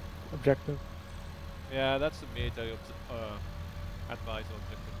advisor like objective. Yeah, that's the military advisor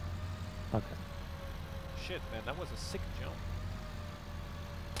objective. Okay. Shit, man, that was a sick jump.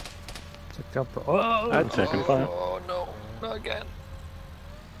 Sick jump. Oh, Second fire. Oh no, not again.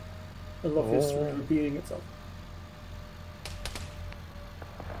 I love history repeating itself.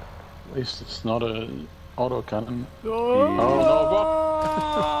 At least it's not a auto cannon. Oh, no,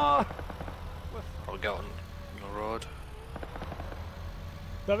 what? I'll get on the road.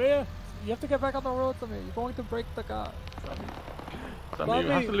 Samir, you have to get back on the road, Samir. You're going to break the car. Samir,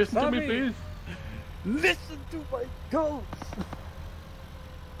 you have to listen to me, please. Listen to my goals.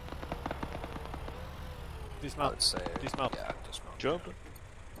 Dismount. I'd say, Dismount. yeah, dismount. Jump.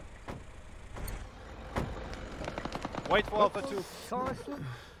 Wait for Alpha 2.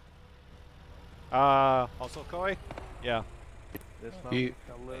 Also Koi? Yeah.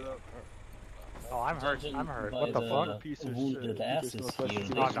 Oh, I'm hurt. I'm hurt. What the fuck? Piece of shit. Yeah,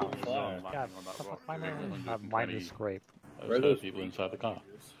 mine is scrape. There's those people inside the car.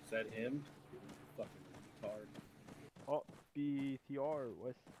 Is that him? Fucking retard. Oh, BTR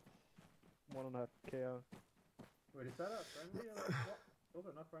West 1.5 KO. Wait, is that a friendly or what? Those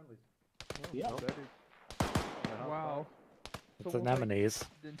are not friendlies. Yeah. Wow. It's anemones.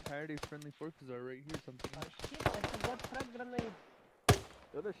 The entirety of friendly forces are right here. Something.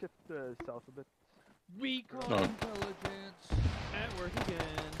 Let's shift south a bit. Recon No. intelligence at work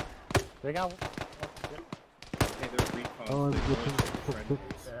again. They got. Hey, there's recon. Oh, I'm looking.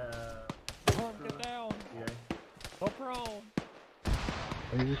 Get down. Go prone.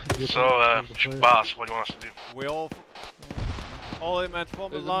 So, boss, what do you want us to do? We all element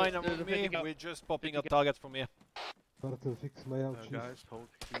form a line around me. We're just popping up targets from here. Guys, hold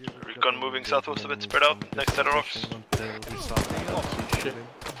Recon moving southwest a bit, spread out, next set of rocks. Oh, shit.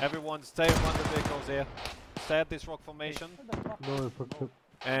 Everyone stay around the vehicles here. Stay at this rock formation.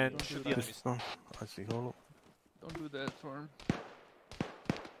 And shoot the enemies. Oh, I see. Hold on. Don't do that, Storm.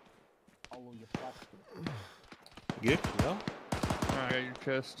 Good? Yeah? I got your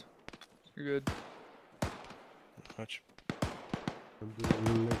chest. You're good. Much.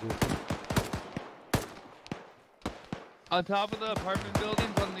 On top of the apartment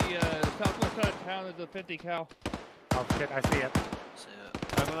buildings on the southwest side of town is a 50 cal. Oh shit, I see it.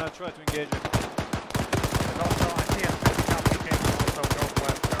 I'm gonna try to engage it. There's also, I see a 50 cal PK also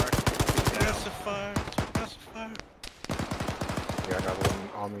northwest direction. That's a fire. That's a fire. Yeah, I got one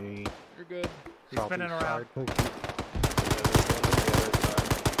on the You're good. He's spinning around.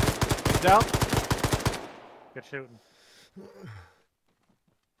 He's down. Good shooting.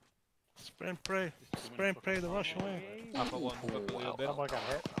 Spray and pray. Spray and pray the Russian way. Alpha 1, move up a little bit. Someone got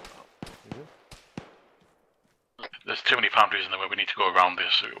hit. There's too many foundries in the way. We need to go around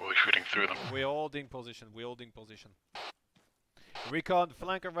this. We're shooting through them. We're holding position. We're holding position. Recon,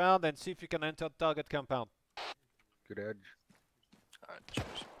 flank around and see if you can enter target compound. Good edge. Alright,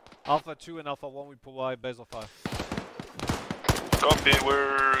 cheers. Alpha 2 and Alpha 1 we provide base of fire. Copy,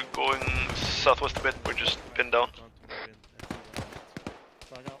 we're going southwest a bit, we're just pinned down.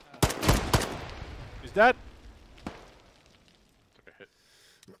 Is that? Took a hit.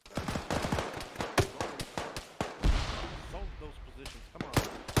 Solve those positions, come on.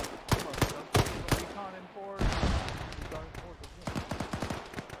 Come on, Recon in force. Recon in force.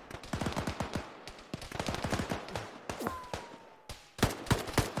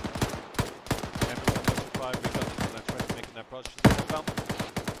 Everyone base of fire, Recon is gonna try to make an approach to the compound.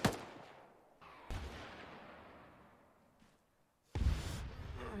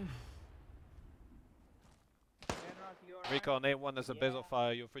 Recon A1 as a base of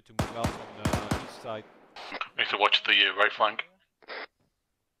fire, you're free to move out from the east side. Need to watch the right flank.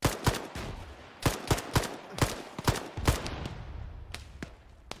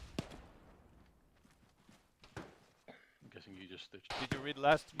 I'm guessing you just stitched. Did you read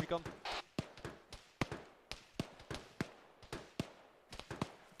last, Recon?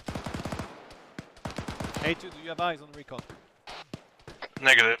 A2, do you have eyes on Recon?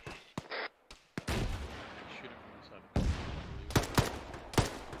 Negative. Shoot him from the side.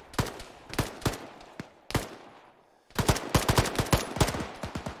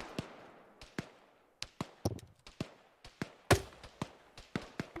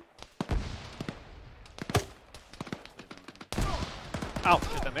 Ow,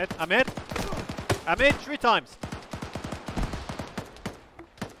 shit, I'm hit. I'm hit. I'm hit 3 times.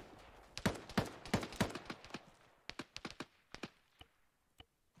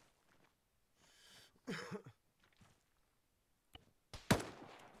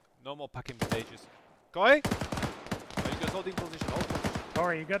 No more packing bandages. Koi? Are you guys holding position? Hold position.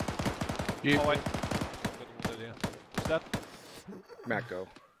 Sorry, you good? Yeah. Oh wait. Got wounded here. Who's that? Macko.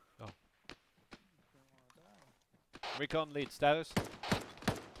 Oh. Recon lead status.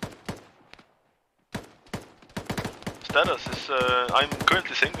 Status is, I'm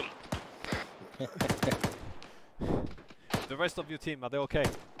currently single. The rest of your team, are they okay?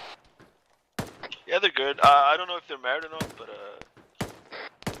 Yeah, they're good. I don't know if they're married or not, but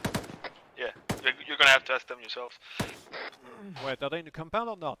yeah, you're gonna have to ask them yourselves. Wait, are they in the compound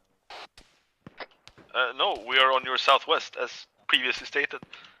or not? No, we are on your southwest, as previously stated.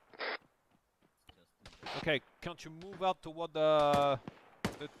 Okay, can't you move out toward the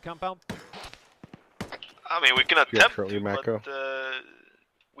compound? I mean, we can attempt shortly, to, Macko. but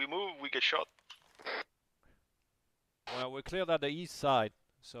we move, we get shot. Well, we're cleared at the east side,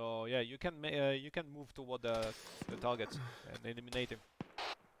 so yeah, you can move toward the targets and eliminate him.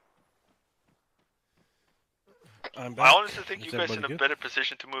 I'm I back. honestly think Is you guys in a everybody good? better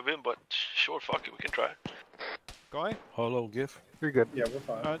position to move in, but sure, fuck it, we can try. Koi? Hello, GIF. You're good. Yeah, we're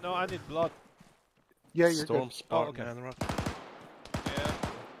fine. No, I need blood. Yeah, you're Storm, good. Spark, Oh, okay. Manrock. Yeah.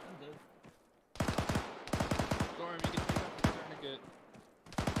 Storm, you can pick up the tourniquet.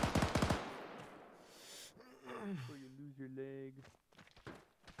 Before you lose your leg.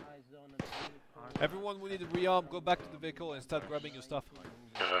 Everyone, we need to rearm. Go back to the vehicle and start grabbing your stuff.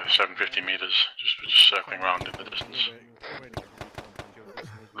 750 meters, just circling around in the distance.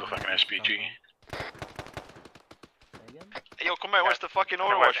 Look like an SPG. Hey, yo, come on, where's the fucking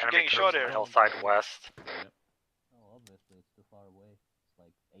Overwatch? You're getting shot here. Hillside west. Oh, obviously it's too far away. It's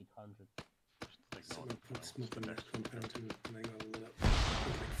like 800. Someone put smoke in that compound too, and I got lit up.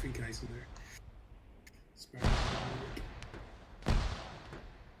 There's like 3 guys in there.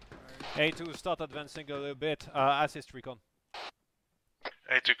 A2, start advancing a little bit. Assist Recon.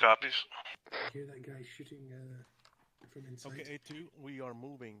 A2 copies. I hear that guy shooting from inside. Okay, A2, we are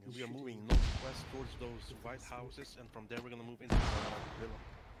moving. We are moving northwest towards those white houses, and from there we're gonna move into the villa.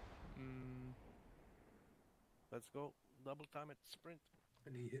 Let's go. Double time it. Sprint.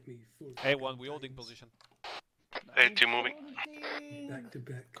 And he hit me 4 A1, we holding position. A2 moving. back to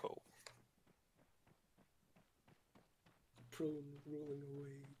back. Cool. Prone, rolling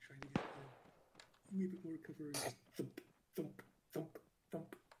away, trying to get a wee bit more cover. And just thump, thump, thump,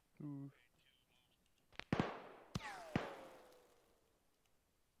 thump.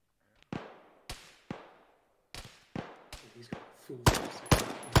 He's got full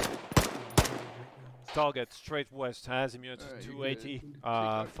Target straight west, azimuth 280,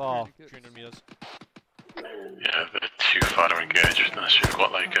 far 300 meters. Yeah, they're too far to engage unless you've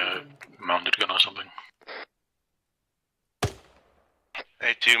got like a mounted gun or something.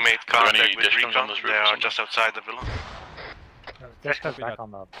 A2 made Are there any contact with distance on Recon. this They route or are something? just outside the villa. Just goes back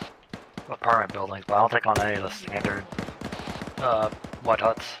on the apartment buildings, but I don't think on any of the standard white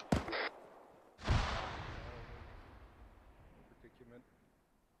huts.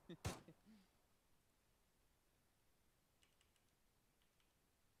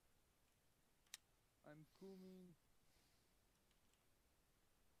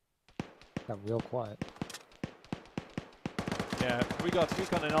 Got real quiet. Yeah, we got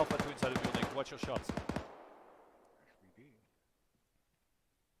Recon and Alpha 2 inside the building. Watch your shots.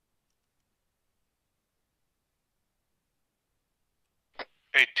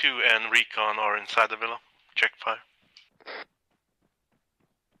 A2 and Recon are inside the villa. Check fire.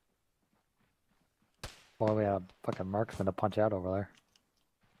 Boy, we have fucking marksman to punch out over there.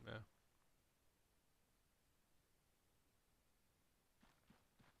 Yeah.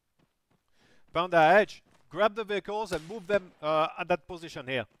 Found the edge. Grab the vehicles and move them at that position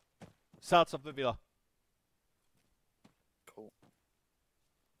here. South of the villa. Cool.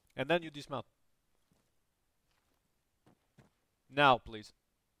 And then you dismount. Now, please.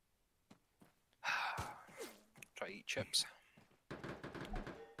 Try to eat chips.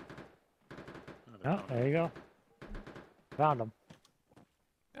 Oh, there you go. Found him.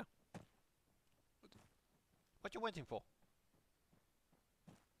 Yeah. What you waiting for?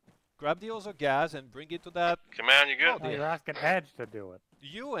 Grab the other gas and bring it to that. Command, you good? Oh, you're asking Edge to do it.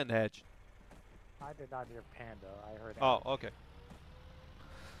 You and Edge. I did not hear Panda. I heard. Oh, Edge. okay.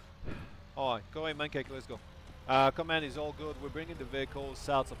 Alright, go away, Mancake, let's go. Command is all good. We're bringing the vehicle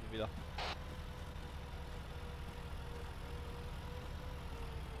south of the villa.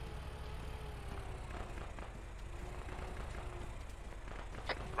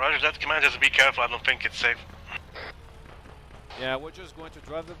 Roger that, command, just be careful, I don't think it's safe. Yeah, we're just going to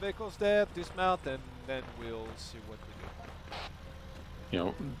drive the vehicles there, dismount, and then we'll see what we do. You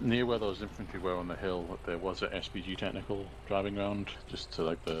know, near where those infantry were on the hill, there was a SPG technical driving around, just to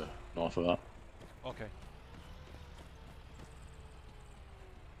like the north of that. Okay.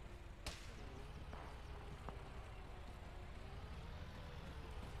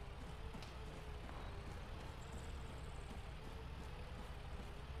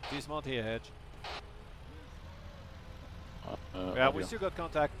 Dismount here, Hedge. Yeah, we still got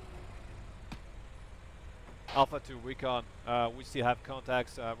contact. Alpha 2, Recon. We still have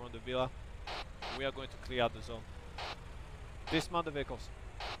contacts around the villa. We are going to clear out the zone. Dismount the vehicles.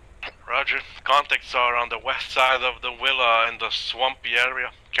 Roger. Contacts are on the west side of the villa in the swampy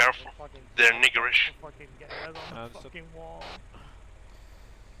area. Careful. They're niggerish. Fucking get on the fucking wall.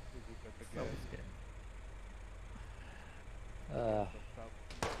 So scared.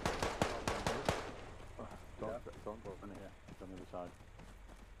 Don't go in here. It's on the other side.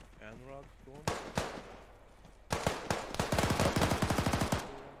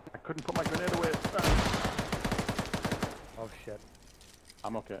 I couldn't put my grenade away. Oh shit.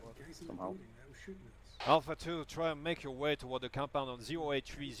 I'm okay. Somehow. Alpha 2, try and make your way toward the compound on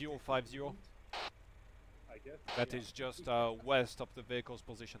 083050. That is just west of the vehicle's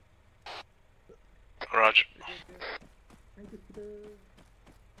position. Roger.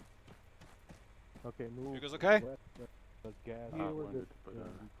 Okay, move. You guys okay?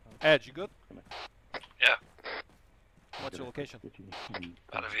 Edge, you good? Yeah. What's your location?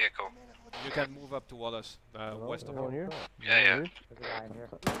 Got a vehicle. You can move up toward us, west of here. Yeah. There's a guy in here.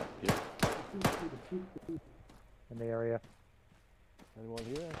 In the area. Anyone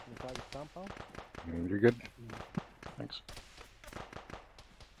here inside the compound? You're good. Thanks.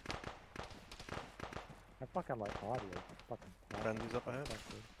 I fucking like audio. Fucking. Friendly's up ahead.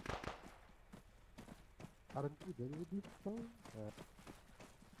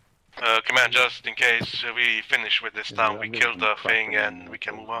 Command, just in case we finish with this town, we kill the thing and we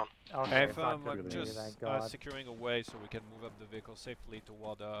can move on. Okay, I'm just securing a way so we can move up the vehicle safely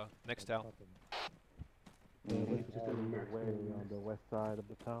toward next town. Way on the west side of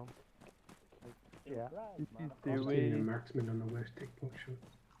the town. Yeah. The marksman on the west, take point shot.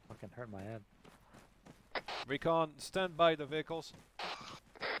 Fucking hurt my head. Recon, stand by the vehicles.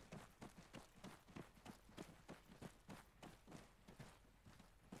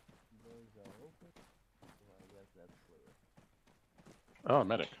 Oh,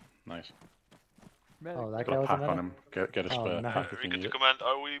 medic. Nice. Oh, that Got guy a was pack a medic? on him. Get a spare pack if you Recon need to it. command,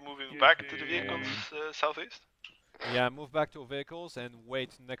 are we moving back to the vehicles southeast? Yeah, move back to vehicles and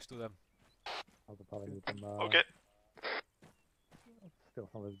wait next to them. I'll probably need some, Okay. Steal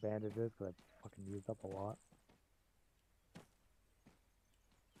some of his bandages, because I fucking used up a lot.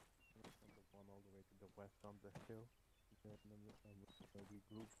 One all the way to the west on the hill. We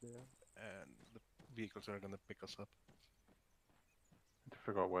group there. And the vehicles are gonna pick us up. To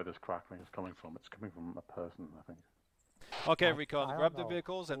figure out where this crackling is coming from. It's coming from a person, I think. Okay, Recon, grab the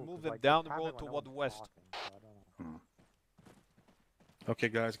vehicles and move them down the road toward the west. Okay,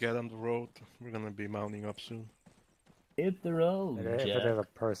 guys, get on the road. We're gonna be mounting up soon. Hit the road, If it is a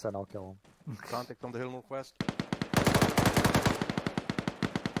person, I'll kill him. Contact on the hill northwest.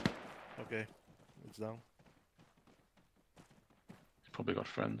 Okay, it's down. Probably got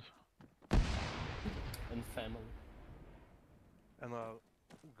friends. And family. And a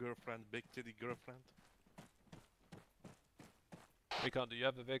girlfriend, big titty girlfriend. Recon, do you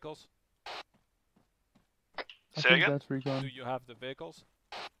have the vehicles? Say again? That's Recon. Do you have the vehicles?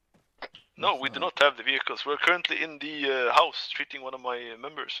 No, we do not have the vehicles. We're currently in the house treating one of my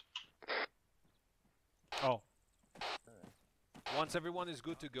members. Oh. Once everyone is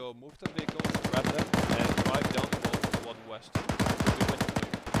good to go, move the vehicles, grab them, and drive down the road toward west.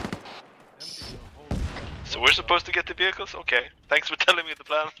 So we're supposed to get the vehicles? Okay. Thanks for telling me the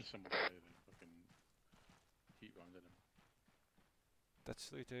plan.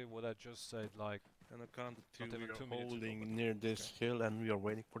 That's literally what I just said, like... And I count to two, not we even are 2 minutes holding ago. near this hill and we are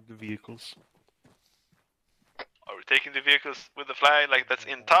waiting for the vehicles. Are we taking the vehicles with the flag, like that's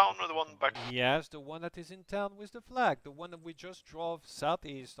in town, or the one back? Yes, the one that is in town with the flag. The one that we just drove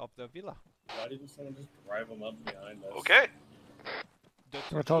southeast of the villa. Why didn't someone just drive them up behind us? Okay. The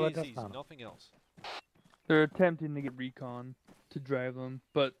We're two totally KZs, different. nothing else. They're attempting to get Recon to drive them,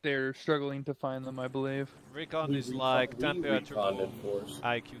 but they're struggling to find them, I believe. Recon is like temperature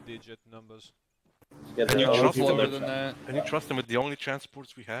IQ digit numbers. Yeah, And you they're trust lower them than that. And you trust them with the only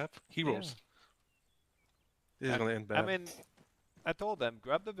transports we have? Heroes. This is gonna end bad. I mean, I told them,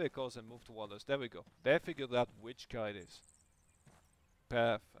 grab the vehicles and move toward us. There we go. They figured out which car it is.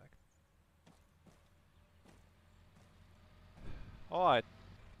 Perfect. Alright.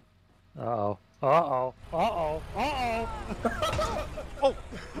 Uh-oh. Uh-oh. Uh-oh. Uh-oh. Oh!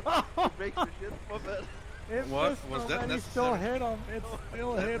 Breaks the shit, my bad. It What? missed Was him that and he still necessary? hit him. It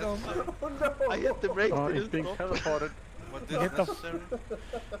still hit him. I hit the brakes. Oh, they he's didn't being stop. teleported. Was He this hit the necessary?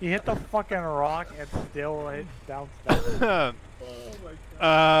 He hit the fucking rock and still hit downstairs. Oh my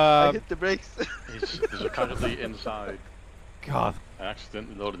god. I hit the brakes. He's currently inside. God. I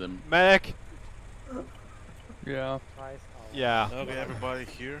accidentally loaded him. Medic! Yeah. Yeah. Okay, everybody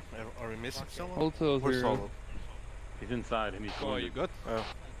here. Are we missing someone? Also Where's here. Solo? He's inside and he's Oh, are you good? Oh.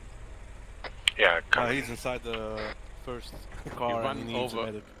 Yeah, He's inside the first He car and ran he needs a over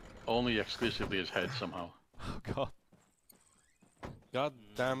medic. only exclusively his head somehow. Oh god. God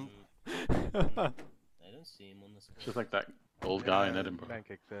damn. I don't see him on the screen. It's just like that old guy in Edinburgh.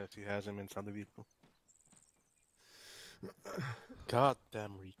 Pancake says he has him inside the vehicle. God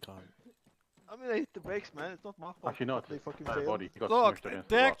damn Recon. I mean, I hit the brakes, man. It's not my fault. Actually, no, They it's fucking his failed. body. He got Look, smushed against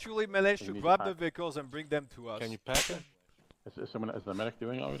they the rock. actually managed So to you need grab to the pack. vehicles and bring them to us. Can you pack him? Is the medic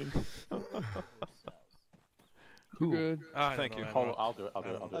doing it already? Good. Thank you. Hold on, I'll do it. I'll do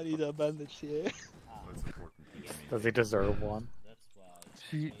it. I'll do I it. need a bandage here. Does he deserve one?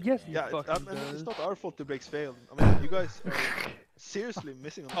 Yes, he Yeah, fucking I mean, it's does. not our fault the brakes failed. I mean, you guys are seriously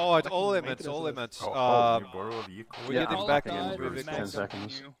missing on Alright, fucking all limits, maintenance all of limits. this. We're Yeah, getting I'm back back in in 3 with 10 vehicles.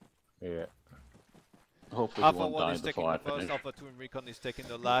 seconds. Yeah. Hopefully he Alpha won't 1 die is taking before I the first, finish. Alpha 2 and Recon is taking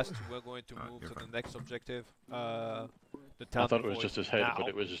the last. We're going to move to the next objective. The town I thought it was before just his head, now. but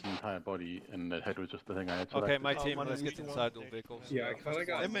it was his entire body, and the head was just the thing I had Okay, selected. my Oh, team, man, let's you get need inside those vehicles. Yeah, I kind of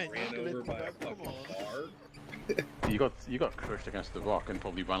got Hey, man, ran you let over me by a back, come fucking on. car. You got crushed against the rock and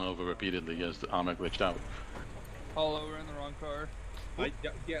probably ran over repeatedly as the armor glitched out. All over in the wrong car.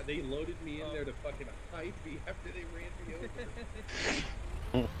 Yeah, they loaded me in there to fucking hype me after they ran me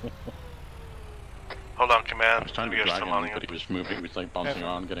over. Hold on, I command. was trying We to are drag still him, mounting but him. he was moving, he was like bouncing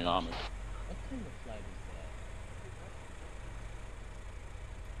around, getting armored. What kind of flag is that?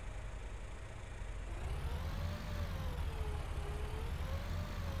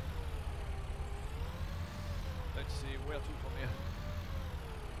 Let's see, where to from here?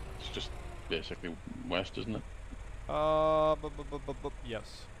 It's just basically west, isn't it?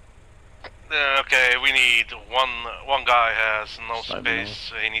 Yes. Okay, we need one guy has no Side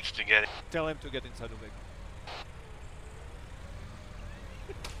space, he needs to get it. Tell him to get inside the vehicle.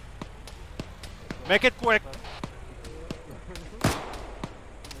 Make it quick!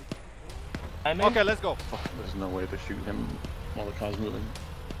 Okay, let's go. Fuck, there's no way to shoot him while the car's moving.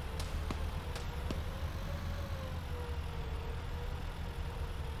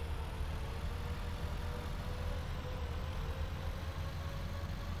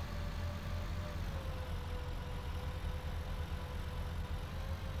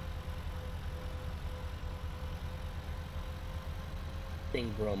 I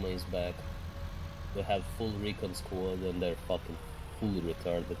think Broma is back. They have full recon squad and they're fucking fully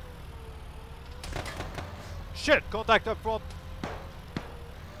retarded. Shit! Contact up front!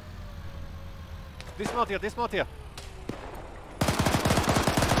 Dismount here, dismount here!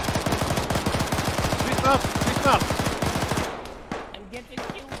 Dismount! Dismount! I'm getting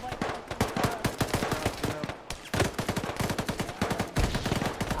killed by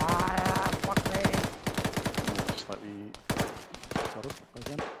Ah, fuck me. Slightly...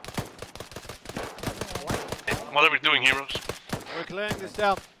 What are we doing, heroes? We're clearing this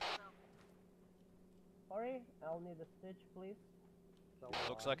down. Sorry, I'll need a stitch, please.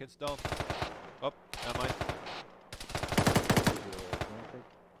 Looks like it's done. Oh, am I?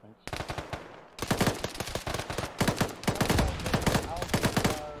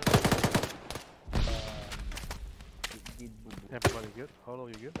 Everybody good? Hollow,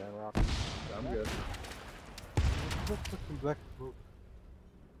 you good? Yeah, Rock. I'm good. Black smoke.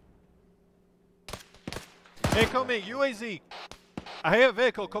 Incoming, UAZ! I hear a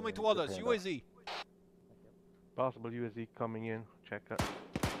vehicle coming toward us, UAZ! Possible USD coming in. Check that.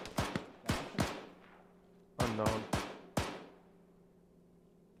 Unknown.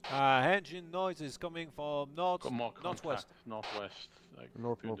 Engine noise is coming from northwest. Northwest, like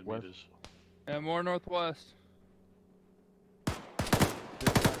Northwest. meters. And more northwest.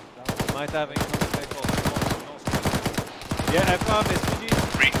 Might have incoming vehicle. Yeah, F5 SPG.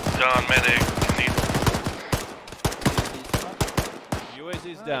 Recon medic. UAZ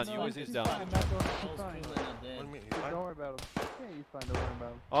is down, UAZ is down. Don't worry about him. Yeah, he's fine, don't worry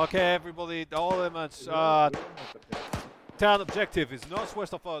about him. Okay, everybody, all elements. Town objective is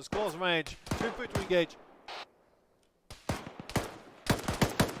northwest of us, close range. Feel free to engage.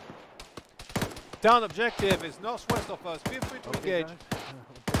 Town objective is northwest of us. Feel free to engage.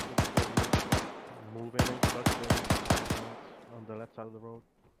 Moving on the left side of the road.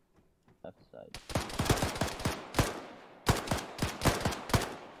 Left side.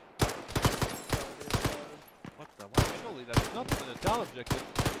 What the? Surely that's not even a town objective.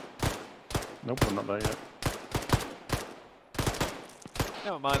 Nope, we're not there yet.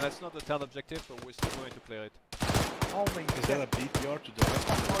 Never mind, that's not the town objective, but we're still going to clear it. Holy Is that a BTR to the left?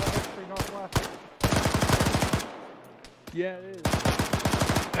 northwest. Yeah, it is.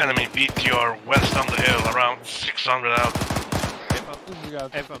 Enemy BTR west on the hill, around 600 out.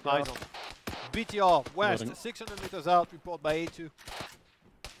 FM, eyes on. BTR west, 600 meters out, report by A2.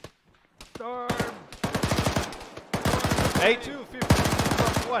 Storm! A2, 50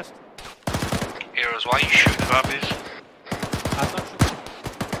 northwest. Heroes, why are you shooting puppies? I'm not sure.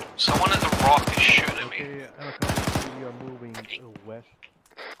 Someone at the rock is shooting me. Okay, we are moving west.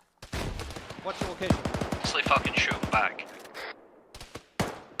 What's your location? So they fucking shoot back.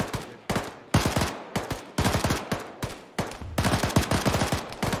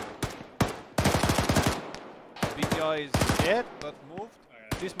 BTR is dead, but moved.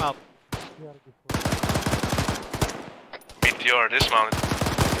 Dismount. BTR dismounted.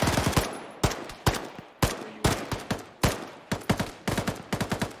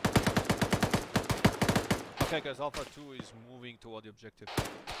 Okay guys, Alpha 2 is moving toward the objective.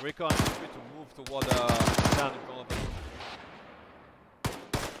 Recon, feel free to move toward the town in front of us.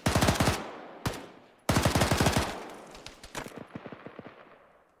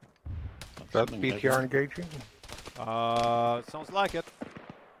 That's BTR engaging? Sounds like it.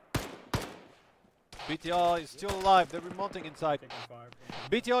 BTR is still alive, they're remounting inside.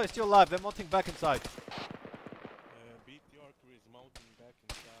 BTR is still alive, they're mounting back inside. BTR crew is mounting back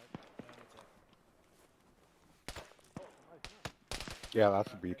inside. Yeah,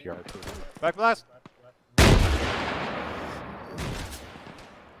 that's a BTR too. Back blast!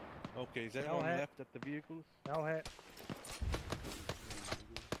 Okay, is everyone left at the vehicles? No hit.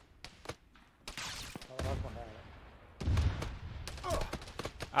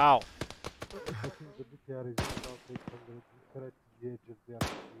 Ow. A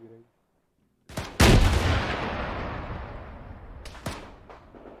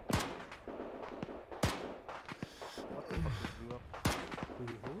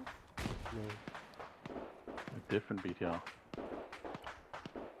different BTR.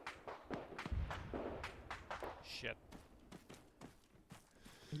 Shit.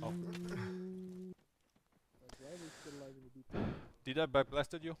 Oh. Did I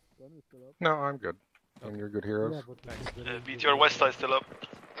backblasted you? No, I'm good. And you're good heroes. Thanks. BTR west side still up.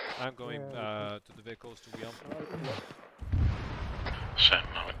 I'm going to the vehicles to be on. Sam,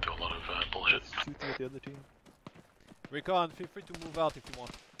 I went through a lot of bullshit. Shooting at the other team. Recon, feel free to move out if you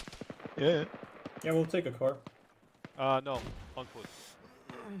want. Yeah. Yeah, we'll take a car. No, on foot.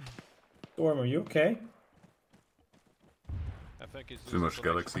 Storm, are you okay? I think it's too much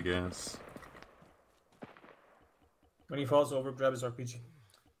galaxy gas. When he falls over, grab his RPG.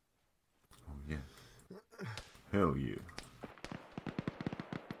 Oh yeah. Hell yeah.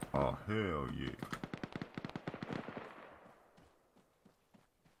 Oh hell yeah.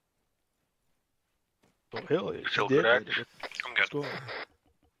 Oh hell yeah. Still correct? I'm good.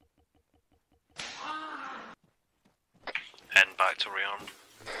 Heading back to rearm.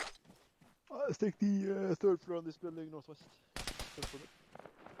 Let's take the third floor on this building, northwest. Third floor.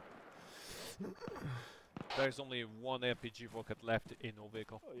 There's only one RPG rocket left in our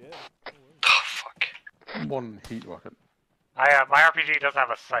vehicle. Oh yeah. Oh fuck. One heat rocket. My RPG doesn't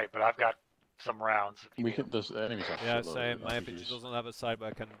have a sight, but I've got some rounds. We can. There's enemies have Yeah, shitload of same. My RPGs. RPG doesn't have a sight, but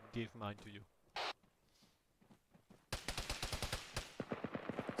I can give mine to you.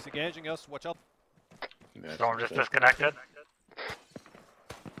 It's engaging us. Watch out. Yeah, Storm just disconnected.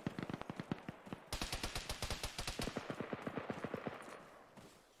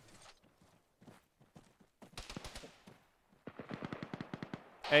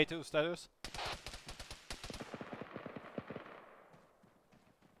 A2 status.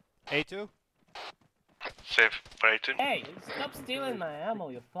 A2. Save for A2. Hey, stop stealing my ammo,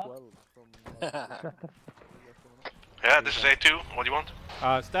 you fuck. Yeah, this is A2. What do you want?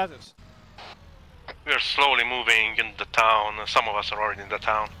 Status. We are slowly moving in the town. Some of us are already in the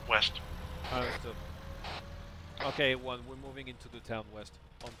town west. Understood. Okay, one. We're moving into the town west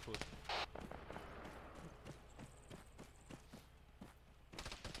on foot.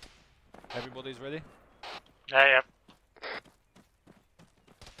 Everybody's ready? Yeah.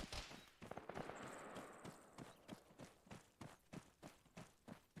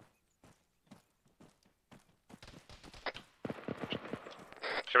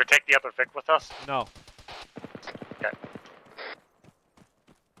 Should we take the other Vic with us? No. Okay.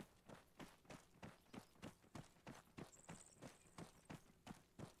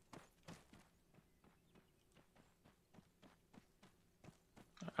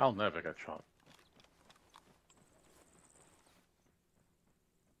 I'll never get shot.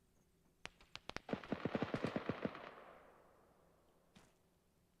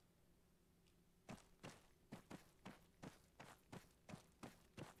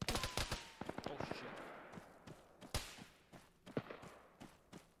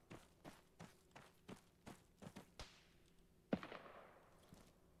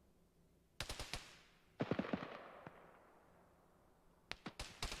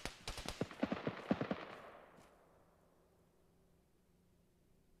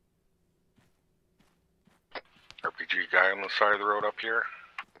 RPG guy on the side of the road up here.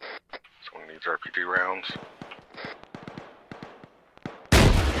 Someone needs RPG rounds.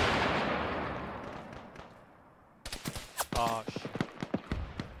 Oh shit.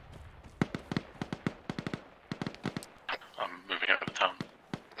 I'm moving out of the town.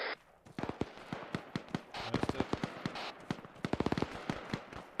 Understood.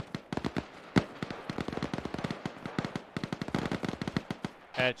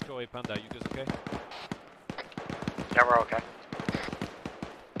 Edge, Joey, Panda, you guys okay? Yeah, we're okay.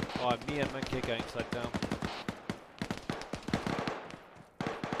 Oh, me and Mancake are inside town.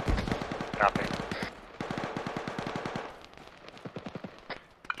 Copy.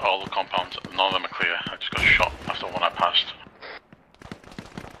 All the compounds, none of them are clear. I just got shot after one I passed.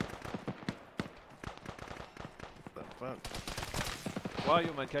 The fuck? Where are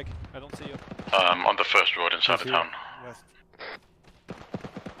you, Mancake? I don't see you. On the first road inside the town. West.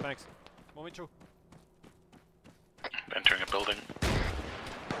 Thanks. Moving through. Entering a building.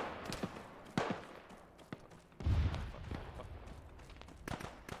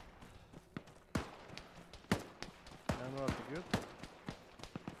 Ammo up good.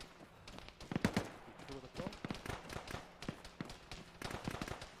 Through the floor.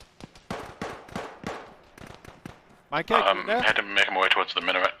 Mancake, you there? Heading, making my way towards the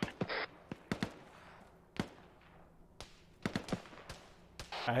minaret.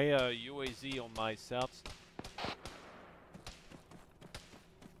 I hear UAZ on my south.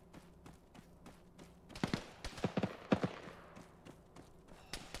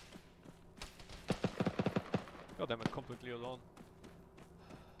 God damn, I'm completely alone.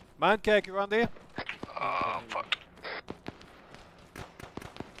 Mancake, you around here? Oh, fuck.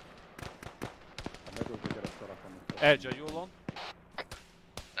 Edge, are you alone?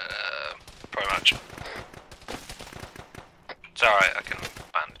 Pretty much. It's alright, I can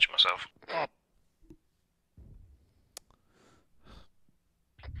bandage myself.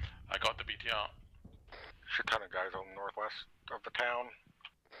 I got the BTR. Shit ton of guys on the northwest of the town.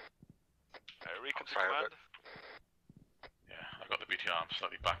 Recon to Outside of command. it. Yeah, I got the BTR. I'm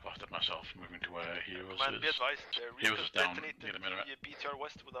slightly backblasted myself, moving to where Heroes Command, be is. advised, Heroes Recon is down detonated near the minaret. the BTR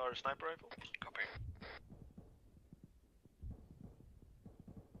west with our sniper rifle. Copy.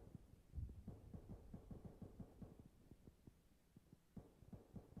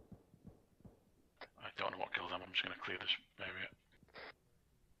 I don't know what kills them. I'm just going to clear this area.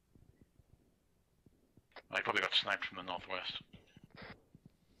 I probably got sniped from the northwest.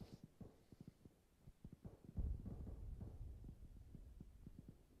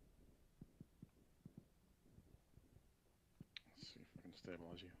 Let's see if I can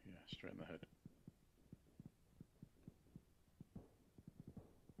stabilize you. Yeah, straight in the head.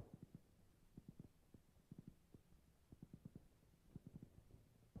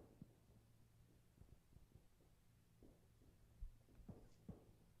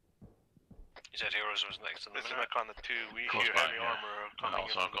 said Heroes was next in the This is minute. Macana 2. We Close hear by, heavy yeah. armor And coming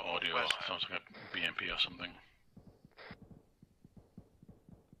also in I've got from the audio. west. Sounds like a BMP or something.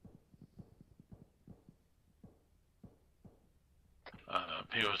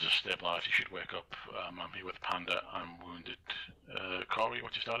 Heroes is stabilised. You should wake up. I'm here with Panda. I'm wounded. Corey,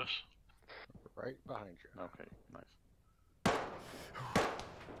 what's your status? Right behind you. Okay, nice.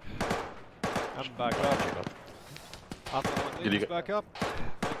 I'm back up. I'm the one Did you leading get back up.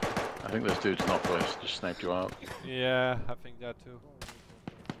 I think this dude's northwest just sniped you out. Yeah, I think that too.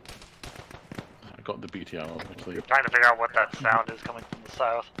 I got the BTR obviously. I'm trying to figure out what that sound is coming from the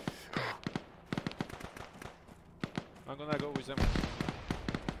south. I'm gonna go with them.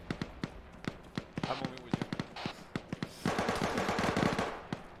 I'm moving with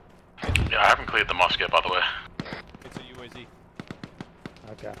you. Yeah, I haven't cleared the mosque yet, by the way. It's a UAZ.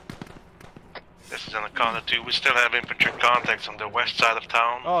 Okay. This is Anaconda 2. We still have infantry contacts on the west side of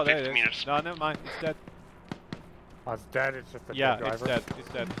town. Oh, there 50 it is. meters. No, never mind. It's dead. Oh, it's dead. It's just a Yeah, dead driver. it's dead. It's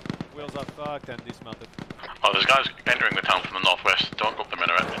dead. Wheels are fucked and dismounted. Oh, there's guys entering the town from the northwest. Don't go up the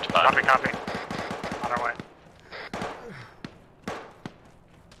minaret. It's bad. Copy, copy. On our way.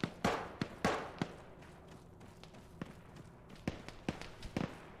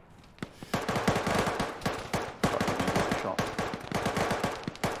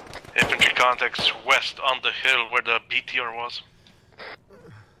 Infantry contacts west on the hill where the BTR was.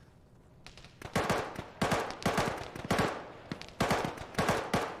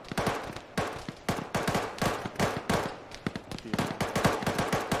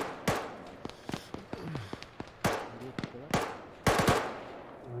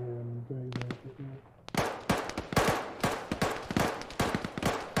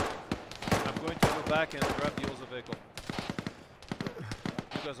 I'm going to go back and grab the other vehicle.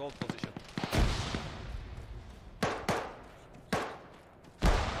 You guys hold position.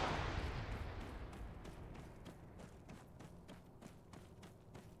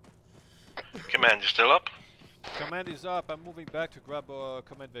 Command, you still up? Command is up. I'm moving back to grab a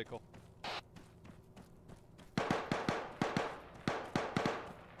command vehicle.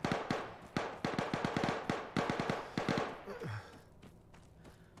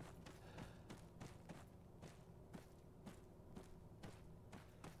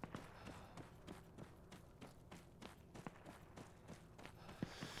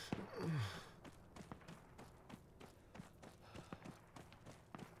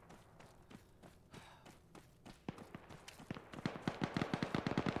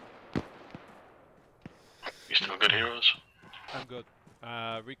 You still good, Heroes? I'm good.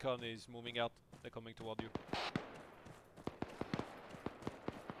 Recon is moving out. They're coming toward you.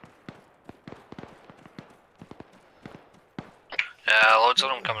 Yeah, loads of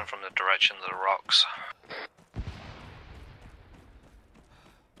them coming from the direction of the rocks.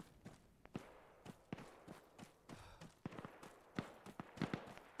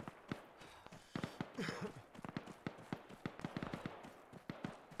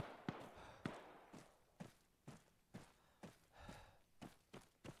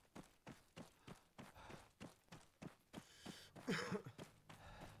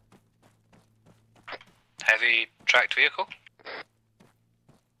 Heavy tracked vehicle?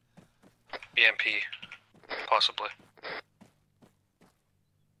 BMP, possibly.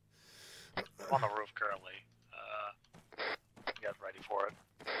 I'm on the roof currently. Get ready for it.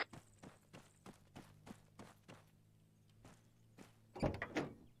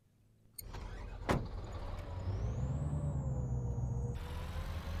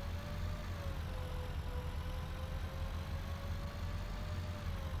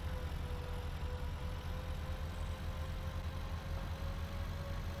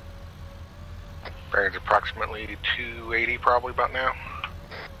 Bearing's approximately 280 probably about now.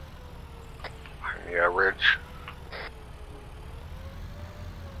 Yeah, ridge.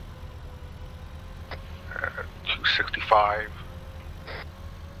 265.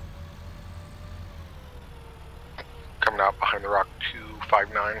 Coming out behind the rock,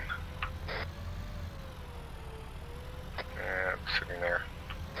 259. And sitting there.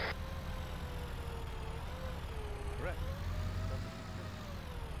 Correct.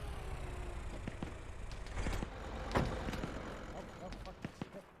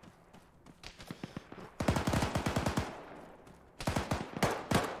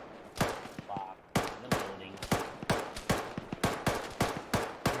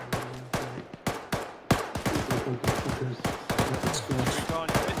 Recon,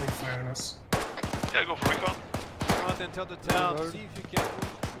 you ready? Fire on us. Yeah, go for recon. Come out and tell the town. See if you can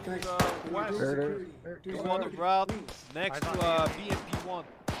move to west. Go on the route next to BMP1.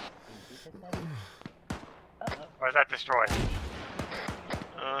 Or is that destroyed?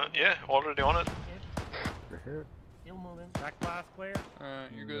 Yeah, already on it. You're here. Still moving. Back blast clear.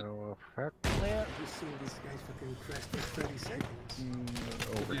 You're good. No effect. Clear. I just saw these guys fucking crash for 30 seconds.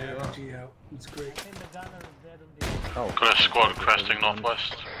 Over Yeah, here. RPG out. It's great. I think the gunner is dead on the. Oh. Got a squad cresting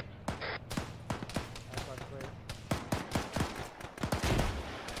northwest. Back blast clear.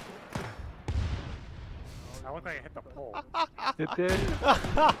 I look like I hit the pole. It did.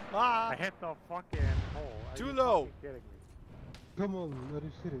 I hit the fucking pole. Are Too you low. fucking kidding me? Come on, let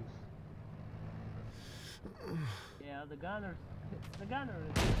us hit us. Yeah, the gunner is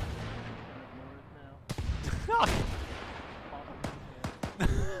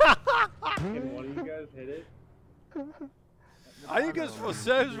Can one of you guys hit it? Are you guys for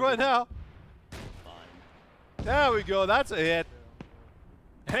serious right now? There we go, that's a hit.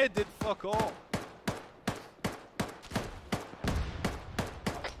 Hey, did fuck all.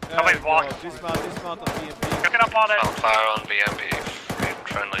 Somebody's walking. Dismount on BMP. Pick it up on it. Found fire on BMP.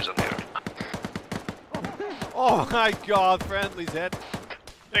 Friendlies on the air. Oh my god, friendly's hit.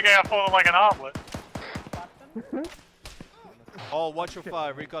 You got folded like an omelet. Oh, watch your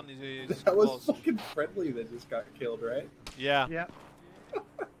fire. Recon is That was close. fucking friendly that just got killed, right? Yeah. Yeah.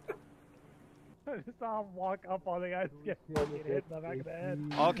 I just saw him walk up on the guy and get fucking hit in the back of the head.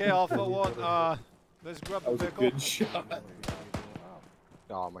 Okay, Alpha 1, let's grab the That was a vehicle. good shot.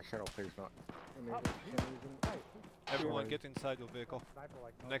 Oh, my shadow plays not. Everyone get inside your vehicle.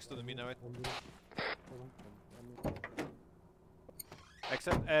 Next to the minaret.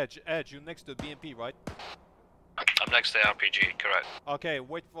 Except Edge. Edge, you're next to the BMP, right? I'm next to the RPG, correct. Okay,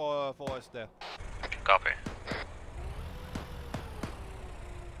 wait for us there. Copy.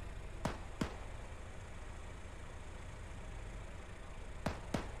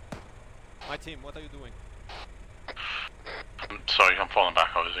 My team, what are you doing? Sorry, I'm falling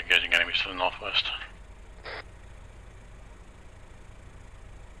back. I was engaging enemies to the northwest.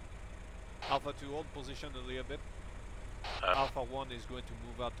 Alpha 2, hold position a little bit. Alpha 1 is going to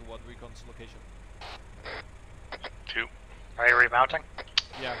move out toward Recon's location. 2. Are you remounting?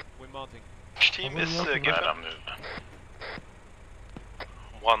 Yeah, we're mounting. Which team is given? I'm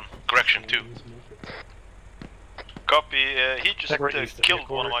 1. Correction 2. Copy. He just killed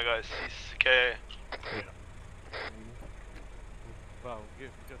one of my guys. He's KA.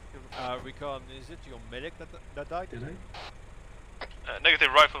 Wow, Recon, is it your medic that died? Did I?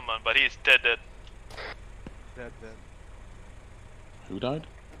 Negative rifleman, but he's dead. Dead. Who died?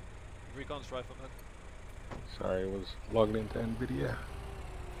 Recon's rifleman. Sorry, I was logged into NVIDIA.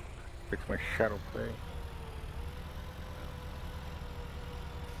 Fix my shadow play.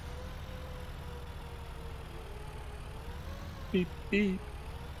 Beep beep.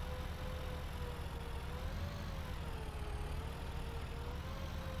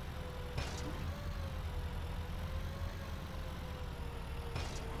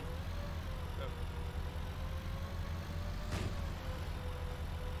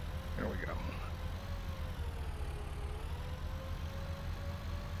 There we go.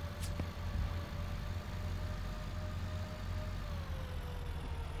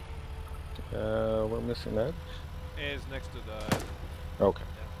 We're missing Edge. Is next to the... Okay.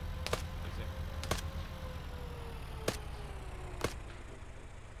 Yeah.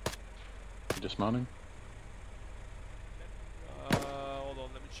 Dismounting? Hold on,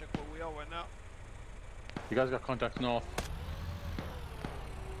 let me check where we are right now. You guys got contacts north?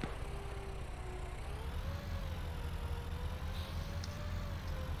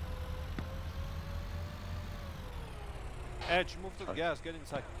 Edge, move to the gas, get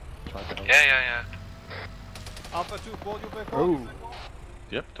inside. Yeah. Alpha 2, board your vehicle. Oh!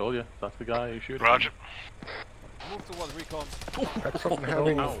 Yep, told you. That's the guy you shoot. Roger. Move toward Recon. That's something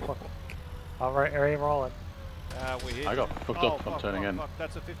having. Alright, area rolling. We hit. I got fucked up. I'm turning in. Fuck.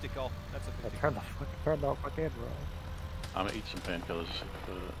 That's a 50 call. That's a 50. Turn the fuck in, bro. I'm gonna eat some painkillers.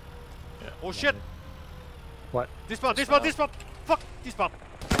 Yeah. Oh shit! What? Dismount! Fuck! Dismount!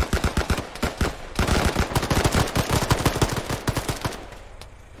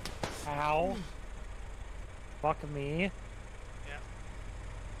 Ow. Fuck me. Yeah.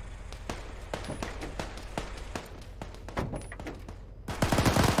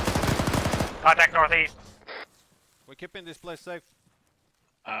 Contact northeast. We're keeping this place safe.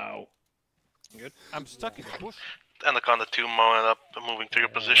 Ow. Good. I'm stuck in the bush. Anaconda 2 moving to your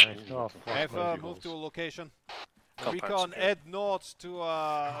position. Alpha, move to a location. Compact Recon, secure. head north to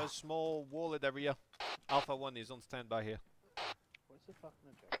a small walled area. Alpha 1 is on standby here. Where's the fucking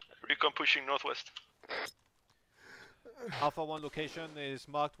objective? Recon pushing northwest. Alpha 1 location is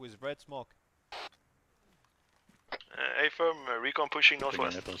marked with red smoke. A firm, recon pushing I think I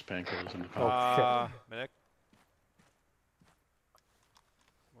northwest. hit those painkillers in the car. Medic.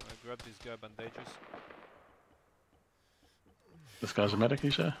 grab this guy bandages. This guy's a medic,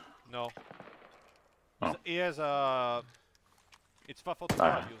 you say? No. Oh. He has a... It's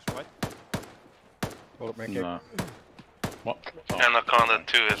 545 use, right? Bullet man No. What? Oh. Anaconda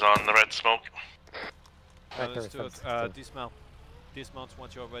 2 is on the red smoke. Understood. Dismount. Dismount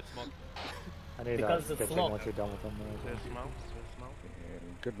once you're red smoke. I need Because the stitching flock. once you're done with them. Dismount.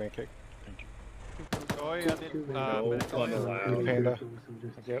 And good man cake. Thank you. Sorry, I need... No fun allowed. Panda.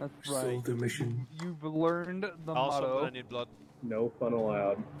 That's Solve right. the mission. You've learned the Also, motto. I need blood. No fun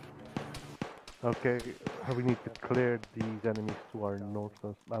allowed. Okay, we need to clear these enemies to our north.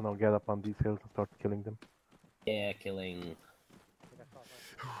 And I'll get up on these hills and start killing them. Yeah, killing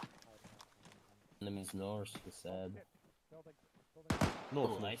enemies north, he said.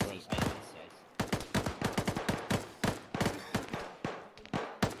 North, Oh, I north, see, west. I see.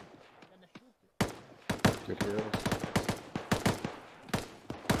 Good heroes.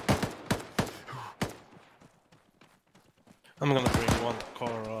 I'm gonna bring one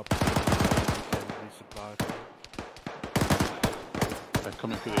car up so we can resupply. They're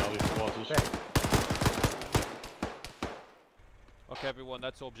coming through the alley towards us. Okay, everyone,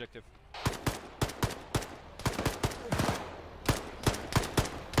 that's the objective.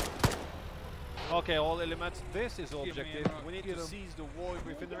 Okay, all elements, this is the objective. We need to seize the war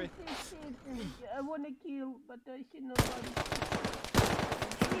refinery. I wanna kill, but I see nobody.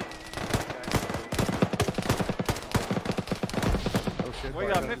 We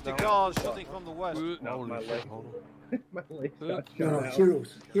got 50 cars shooting from the west. No, my leg. My leg got shot No, out.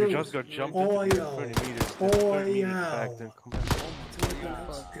 heroes. You Heroes. just got jumped into 30 meters. Then 30 meters back, then come back.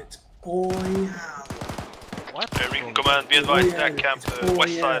 It's oil. What? Recon Command, be advised, that camp,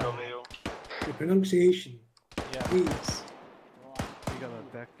 west side of AO. The pronunciation. Yeah. Please. We got a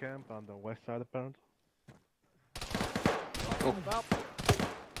deck camp on the west side apparently. Oh.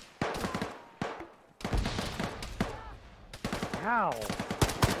 How?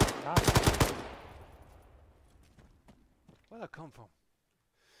 Where'd that come from?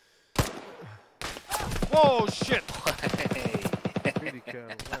 Whoa, shit! Pretty cool.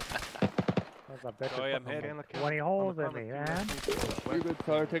 There's a bitch Sorry, I'm putting hitting. 20 holes in me, man. You're good,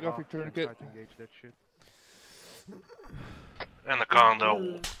 Tyler. Take off your tourniquet. Engage that shit.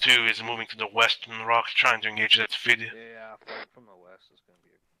 Anaconda 2 is moving to the western rocks, trying to engage that feed. Yeah, fight from the west is going to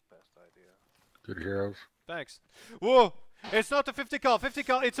be the best idea. Good heroes. Thanks. Whoa! It's not a 50 cal,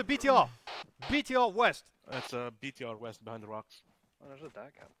 it's a BTR! BTR west! That's a BTR west behind the rocks. Oh, there's a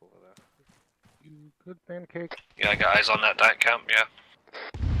DAC camp over there. Good pancake. Yeah, I got eyes on that DAC camp, yeah.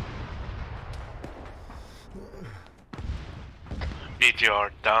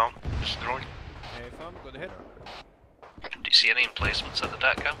 BTR down, destroyed. Hey, fam, go ahead. Do you see any emplacements at the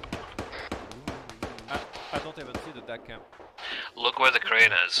DAC camp? I don't even see the DAC camp. Look where the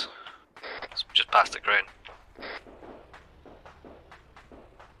crane is. It's just past the crane.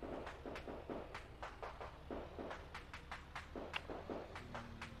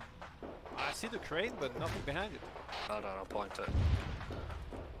 I see the crane, but nothing behind it. Hold on, I'll point it.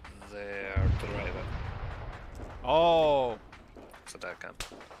 There, to the right of it. Oh! It's a DAC camp.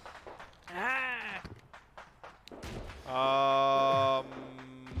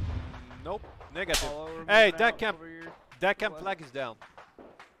 Nope. Negative. Hey, that camp flag is down.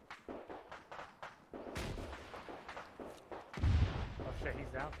 Oh shit, he's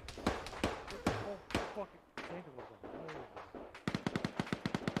down. Oh, fucking tanker was on.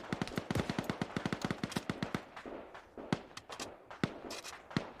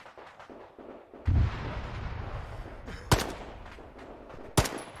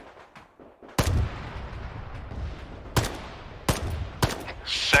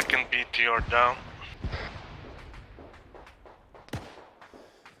 Second BTR down.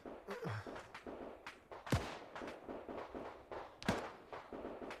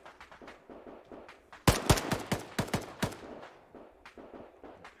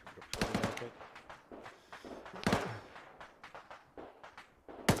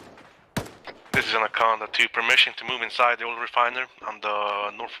 This is Anaconda 2. Permission to move inside the old refiner on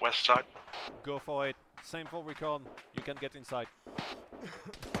the northwest side. Go for it. Same for recon. You can get inside.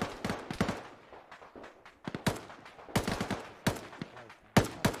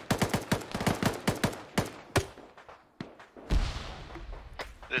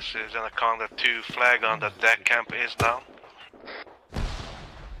 This is Anaconda 2. Flag on the deck camp is down.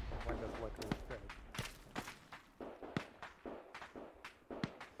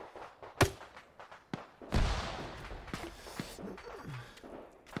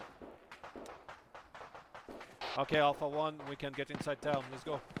 Okay, Alpha 1, we can get inside town. Let's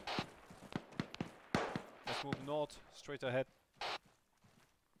go. Let's move north, straight ahead.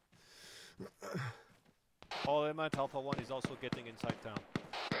 All element Alpha 1 is also getting inside town.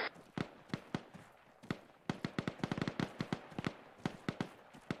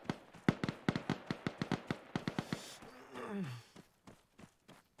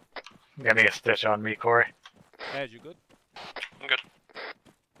 Getting a stitch on me, Corey. Ed, you good? I'm good.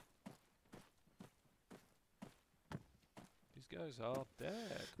 These guys are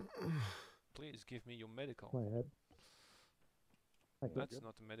dead. Please give me your medical. My head. That's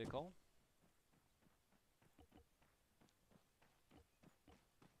not a medical.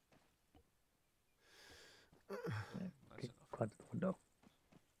 That's enough. Climb the window.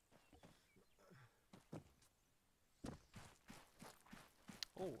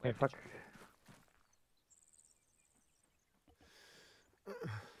 Oh, Hey, fuck.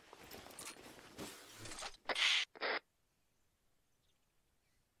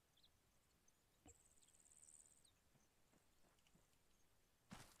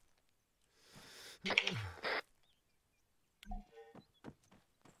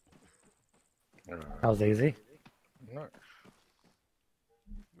 That was easy. Nice.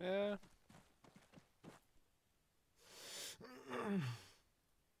 Yeah.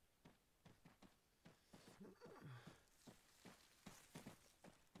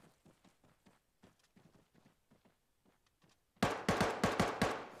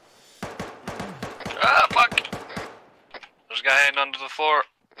 Ah, fuck! There's a guy hiding under the floor.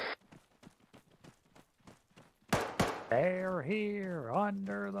 They're here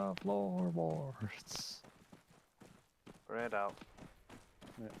under the floorboards. Spread out.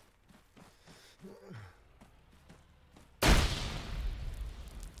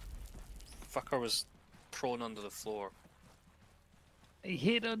 Fucker was prone under the floor. He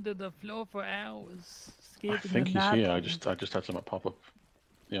hid under the floor for hours. I think he's here. I just had someone pop up.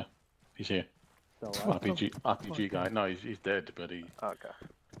 Yeah, he's here. RPG guy. No, he's dead, but he. Okay.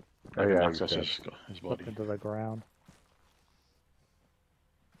 I can yeah, access he's his body. Look into the ground.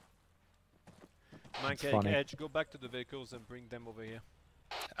 Mancake, funny. Edge, go back to the vehicles and bring them over here.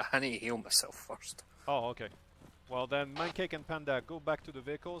 I need to heal myself first. Oh, okay. Well then, Mancake and Panda, go back to the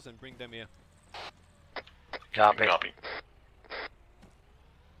vehicles and bring them here. Copy.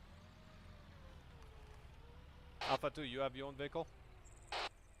 Alpha 2, you have your own vehicle?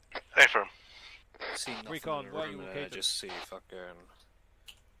 Hey, firm. See nothing Recon, in the where room you there, located? just see fucking...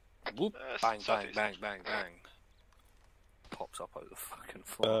 Whoop! Bang, bang, bang, bang, bang. Pops up out of the fucking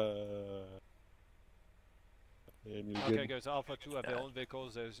floor. Okay guys, Alpha 2 have their own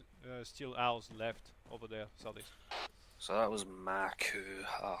vehicles, there's still ours left over there, southeast. So that was Mac who...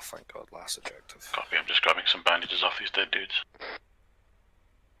 Oh, thank God, last objective. Copy, I'm just grabbing some bandages off these dead dudes.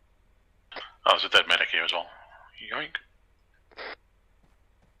 Oh, there's a dead medic here as well. Yoink.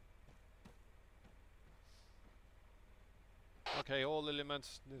 Okay, all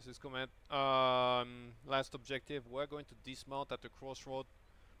elements, this is command. Last objective, we're going to dismount at the crossroad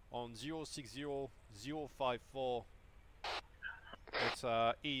on 060054. It's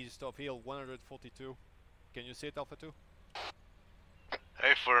east of hill 142. Can you see it, Alpha 2?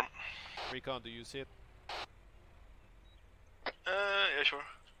 Hey, firm. Recon, do you see it? Yeah, sure.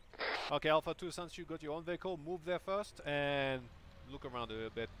 Okay, Alpha 2, since you got your own vehicle, move there first and look around a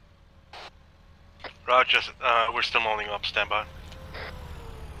bit. Roger, we're still mounting up, stand by.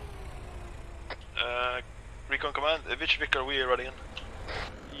 Recon command, which vehicle are we riding in?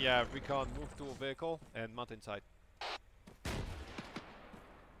 Yeah, Recon, move to a vehicle and mount inside.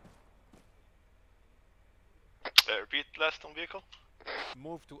 Repeat last on vehicle.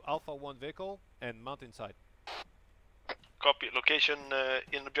 Move to Alpha 1 vehicle and mount inside. Copy, location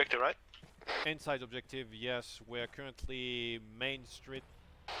in objective, right? Inside objective, yes, we're currently Main Street,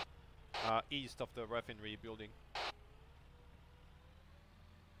 east of the refinery building.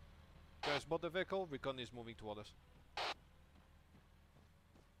 Guys, spot the vehicle, Recon is moving toward us.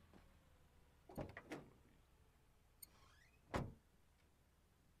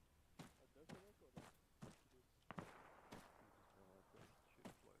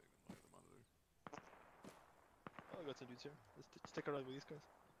 Oh, I got some dudes here. Let's take a ride with these guys.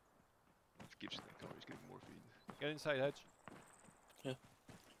 Let's keep in the car, he's getting morphine. Get inside, Hedge. Yeah.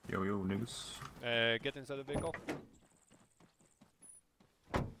 Yo, niggas. Get inside the vehicle.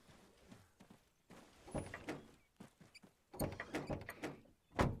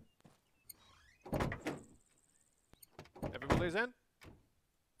 Everybody's in?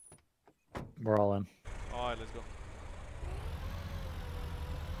 We're all in. Alright, let's go.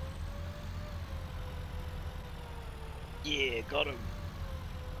 Yeah, got him.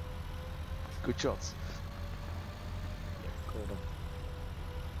 Good shots. Yeah, killed him.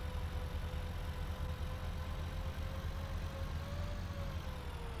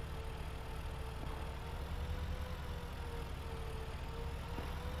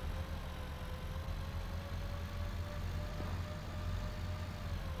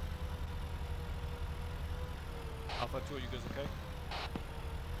 Alpha 2, are you guys okay?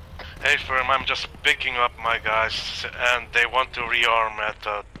 Hey firm, I'm just picking up my guys and they want to rearm at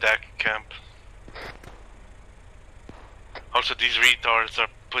the deck camp. Also these retards are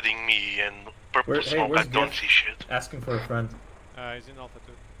putting me in purple smoke, I don't see shit. Asking for a friend. He's in Alpha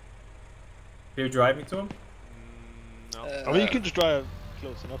 2. Do you drive me to him? No. I mean, you can just drive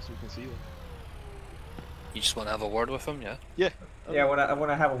close enough so we can see them. You just want to have a word with him, yeah? Yeah. Yeah, I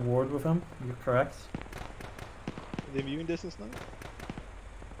wanna have a word with him. You're correct. Are they viewing distance now?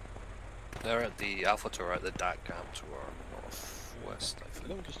 They're at the Alpha Tower at the DAC camp to our northwest, I think.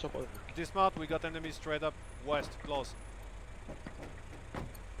 Let me just chop out. Dismount, we got enemies straight up west, close.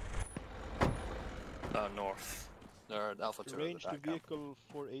 North. They're at Alpha Tower at Range the to DAC camp. vehicle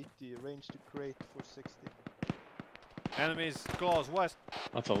 480, range to crate 460. Enemies close, west.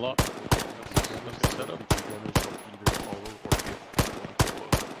 That's a lot. That's set up.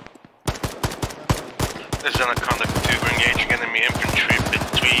 This is Anaconda 2, we're engaging enemy infantry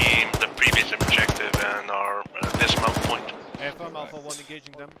between the previous objective and our dismount point. FM Alpha 1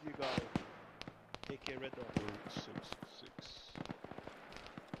 engaging them. You got it. AK red dot. 6.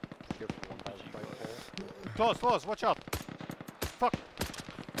 Close, close, watch out. Fuck.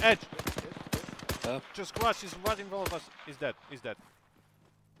 Edge. Just crush, he's right in front of us. He's dead, he's dead.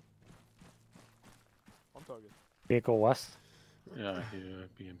 On target. Vehicle west. Yeah, I hear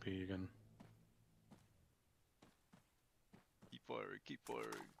BMP again. Keep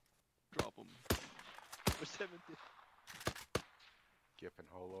firing. Drop him. We're 70. Gip and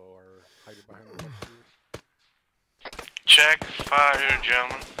Holo are hiding behind the bushes. Check fire,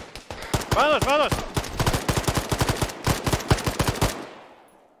 gentlemen. Vanos!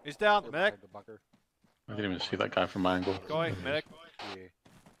 He's down, medic. I didn't even see that guy from my angle. Going, medic.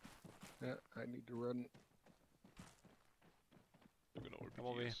 Yeah, I need to run. Come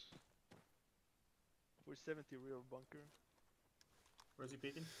over here. 470 rear bunker. Where's he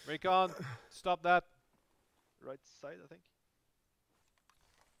peeking? Recon, stop that. Right side, I think.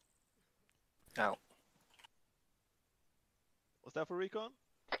 Ow. Was that for recon?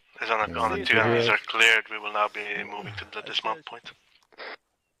 This is Anaconda 2, enemies are cleared, we will now be moving to the dismount point.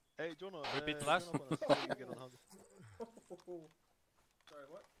 Hey, Jono, repeat last. Join up on us so you can get on HUD. Sorry,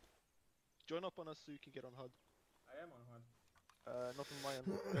 what? Join up on us so you can get on HUD. I am on HUD. Not on my end.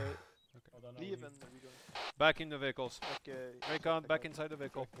 Leave and we go. Back in the vehicles. Okay. Recon, back inside the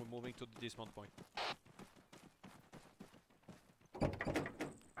vehicle. We're moving to the dismount point.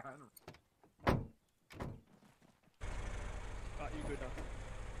 You good now.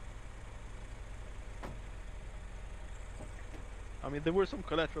 I mean, there were some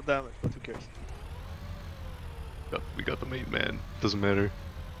collateral damage, but who cares? We got the main man. Doesn't matter.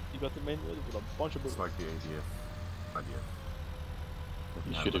 You got the main man with a bunch of bullets. It's like the ADF idea.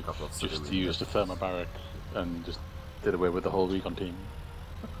 You should have just used a thermal barrack and just did away with the whole recon team.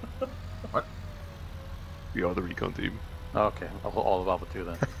 What? We are the recon team. Oh, okay, all of Alpha 2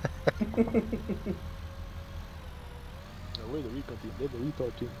 then. No, we're the recon team, they're the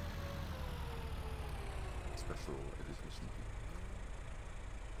retard team. Special edition.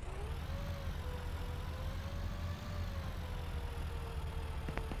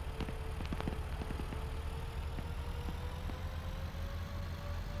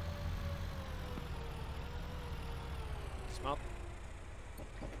 Dismount.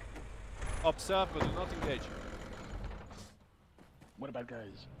 Observe, but do not engage. What about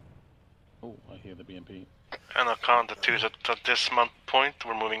guys? Oh, I hear the BMP. Anaconda 2 is at the dismount point,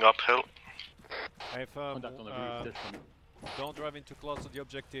 we're moving uphill. Hey, don't drive in too close to the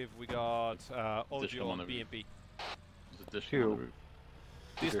objective, we got audio on BMP.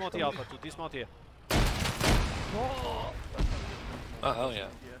 Dismount here, Alpha 2, dismount here. Oh, hell yeah.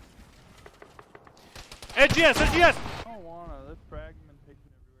 AGS, AGS! I don't wanna, that fragment takes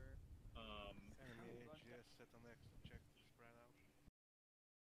me everywhere. Enemy AGS set on X, check to spread out.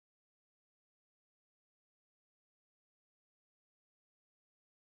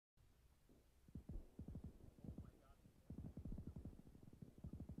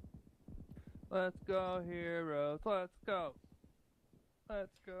 Let's go, heroes, let's go.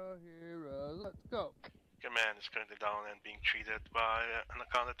 Let's go, heroes, let's go. Command is currently down and being treated by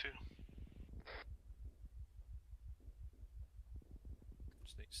Anaconda 2.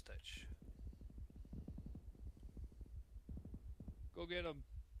 Just need stitch. Go get him.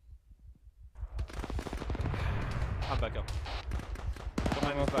 I'm back up.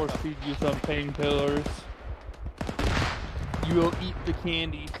 I'm gonna force feed you some painkillers. You will eat the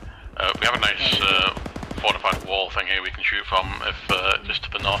candy. We have a nice fortified wall thing here we can shoot from if just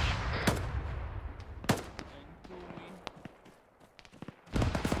to the north.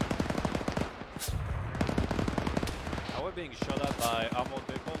 being shot at by armored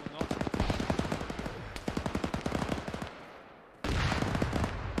vehicle or not?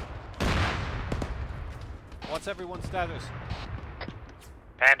 What's everyone's status?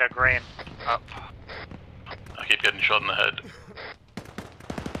 Panda green. Up. I keep getting shot in the head.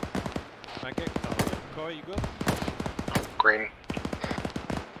 Okay. Corey, you good? Green.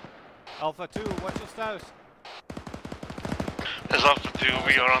 Alpha 2, what's your status? As Alpha 2,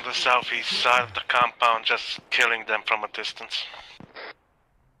 we are on the southeast side of the compound, just killing them from a distance.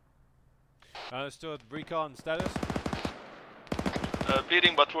 Understood. Recon status?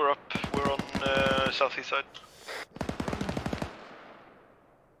 Bleeding, but we're up. We're on southeast side.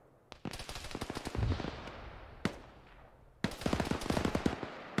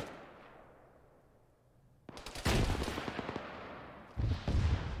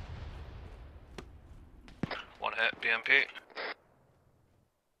 One hit, BMP.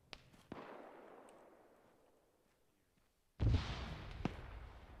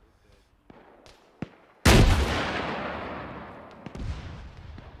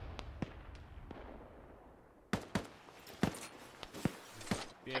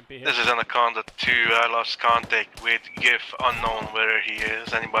 This is Anaconda 2, I lost contact with GIF, unknown where he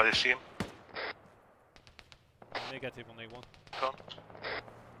is. Anybody see him? Negative on A1. Con.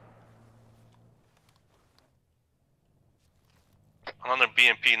 Another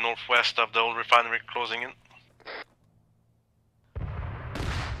BMP northwest of the old refinery closing in.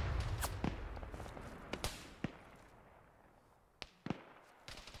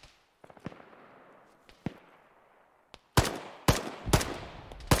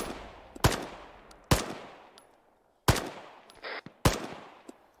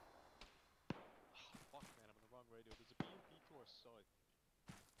 Fuck man, I'm on the wrong radio. There's a BMP to our side.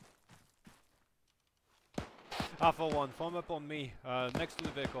 Alpha 1, form up on me, next to the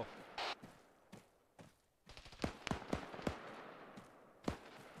vehicle.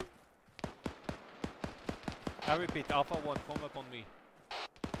 I repeat, Alpha 1, form up on me.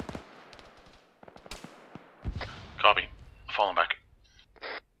 Copy. Falling back.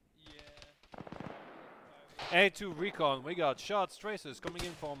 A2 recon, we got shots, traces coming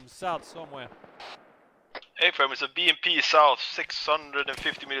in from south somewhere. A-frame is a BMP south,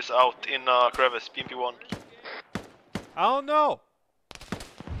 650 meters out in crevice, BMP 1. I don't know!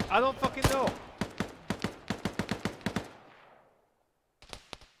 I don't fucking know!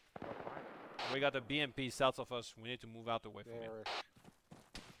 We got a BMP south of us, we need to move out the way from here.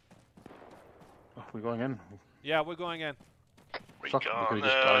 Oh, we're going in? Yeah, we're going in. Fuck, we could've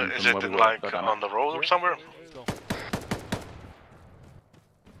just Is gone from it where we in, were, like but, on the road or somewhere? Let's go.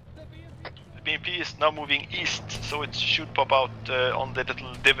 The BMP is now moving east, so it should pop out on the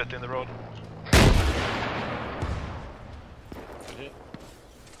little divot in the road.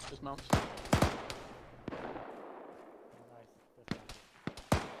 Dismount.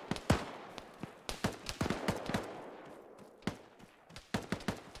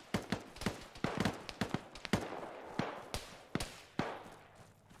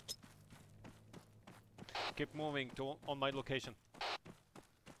 Keep moving to on my location.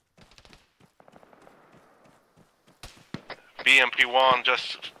 BMP 1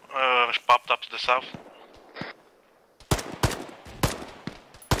 just popped up to the south.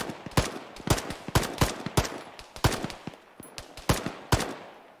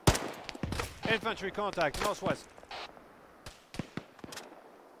 Infantry contact, northwest.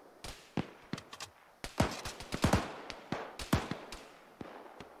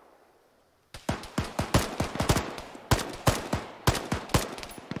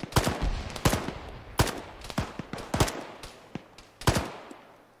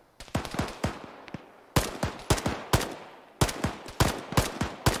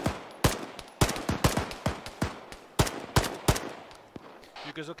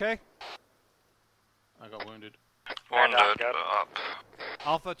 You guys okay? I got wounded. Wounded, up.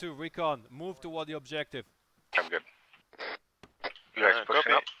 Alpha 2, recon, move toward the objective. I'm good. You guys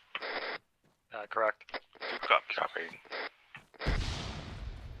pushing up? Correct. Copy.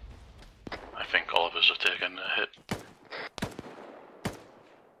 I think all of us have taken a hit.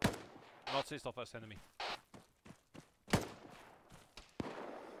 Northeast of us, enemy.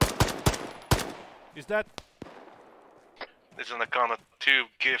 Is that? This is Anaconda 2,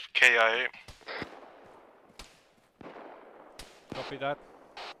 GIF, KIA. Copy that.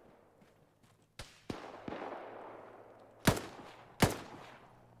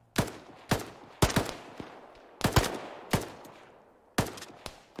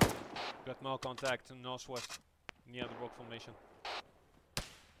 Got more contact in northwest, near the rock formation.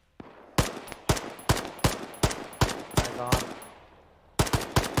 Hang on.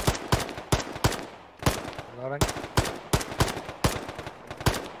 Reloading.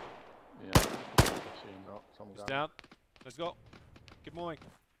 He's down. Let's go. Keep moving.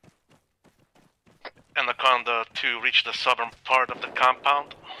 Anaconda to reach the southern part of the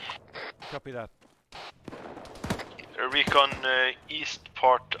compound. Copy that. Recon east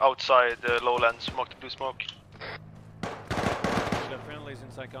part outside lowlands. Smoke the blue smoke. The friendlies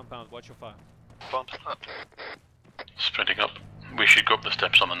inside compound. Watch your fire. Found. Sprinting up. We should go up the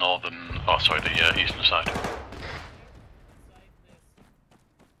steps on the northern, oh sorry, the eastern side.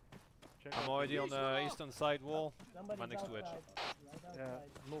 I'm already on the eastern side wall. I'm next to edge. Yeah,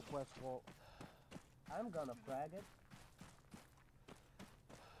 northwest wall. I'm gonna frag it.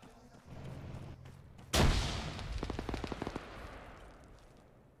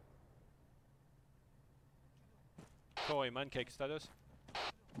 Corey, man cake status?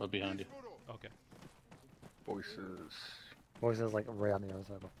 We're behind you. Okay. Voices. Voices like right on the other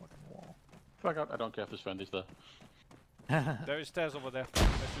side of the fucking wall. Fuck out, I don't care if his friend is there. There is stairs over there.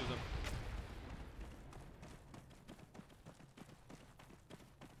 Let's use them.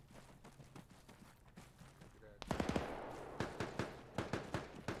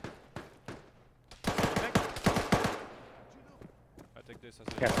 I take this as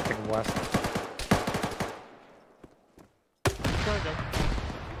a... Yeah, fucking west.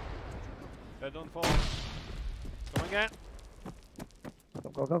 They don't fall. Come again.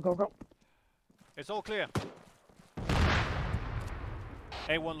 Go, go, go, go. It's all clear.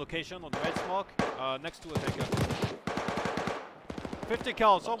 A1 location on red smoke, next to a tanker. 50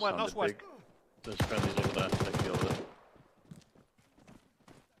 cal somewhere northwest. There's friendlies over there, take the over there.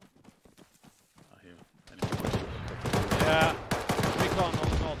 I hear any voices. Yeah, recon on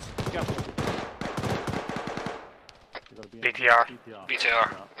the north. Careful. BTR. BTR.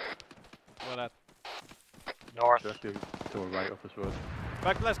 Where that? North. Directly to our right off this road.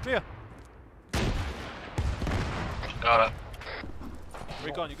 Back blast clear. Got it.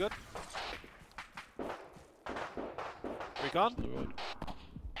 Recon, you good? Recon?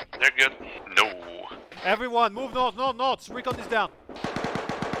 They're good. No. Everyone, move north, north, north. Recon is down.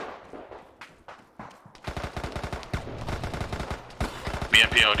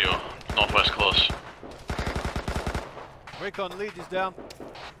 BMP audio, northwest close. Recon lead is down.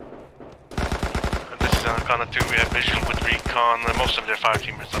 This is Anaconda 2. We have visual with recon. Most of their fire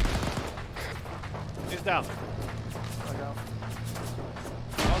team is up. He's down.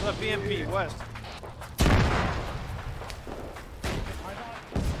 How's the BMP west?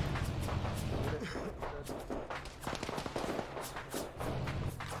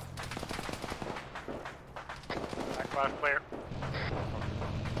 Back clear.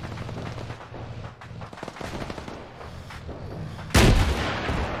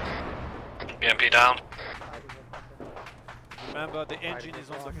 BMP down. Remember, the engine is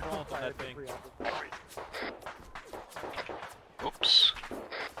on the front on that thing. Oops.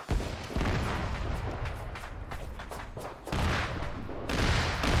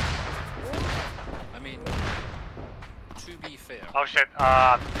 I mean, to be fair. Oh shit,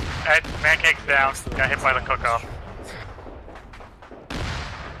 Ed, mancake's down. Got hit by the cook-off.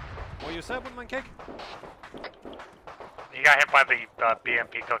 What you said with man cake? He got hit by the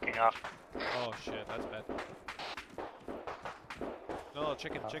BMP cooking off. Oh shit, that's bad. No,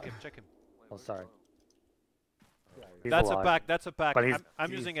 check him, check him, check him. Oh, sorry. That's alive. a pack, that's a pack. But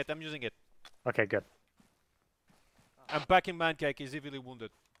I'm using it, I'm using it. Okay, good. I'm packing man cake, he's heavily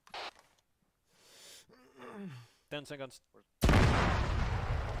wounded. 10 seconds.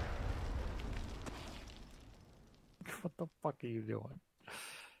 What the fuck are you doing?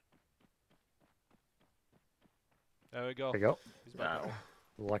 There we go. There you go. He's back.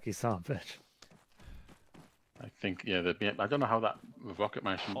 Lucky son of a bitch. I think, yeah, I don't know how that rocket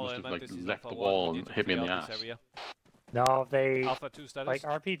must have like left the wall and hit me in the ass. No, they Alpha 2 status. like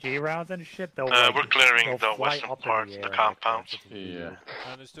RPG rounds and shit. They'll We're clearing they'll the fly western up in part of air the and, compound. Yeah.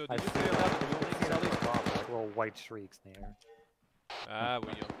 Understood. I Did you clear that? The building, Sally? like little white streaks in the air. Ah, we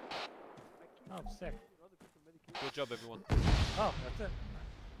go. Oh, sick. Good job, everyone. Oh, that's it.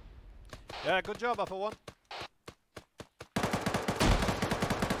 Yeah, good job, Alpha 1.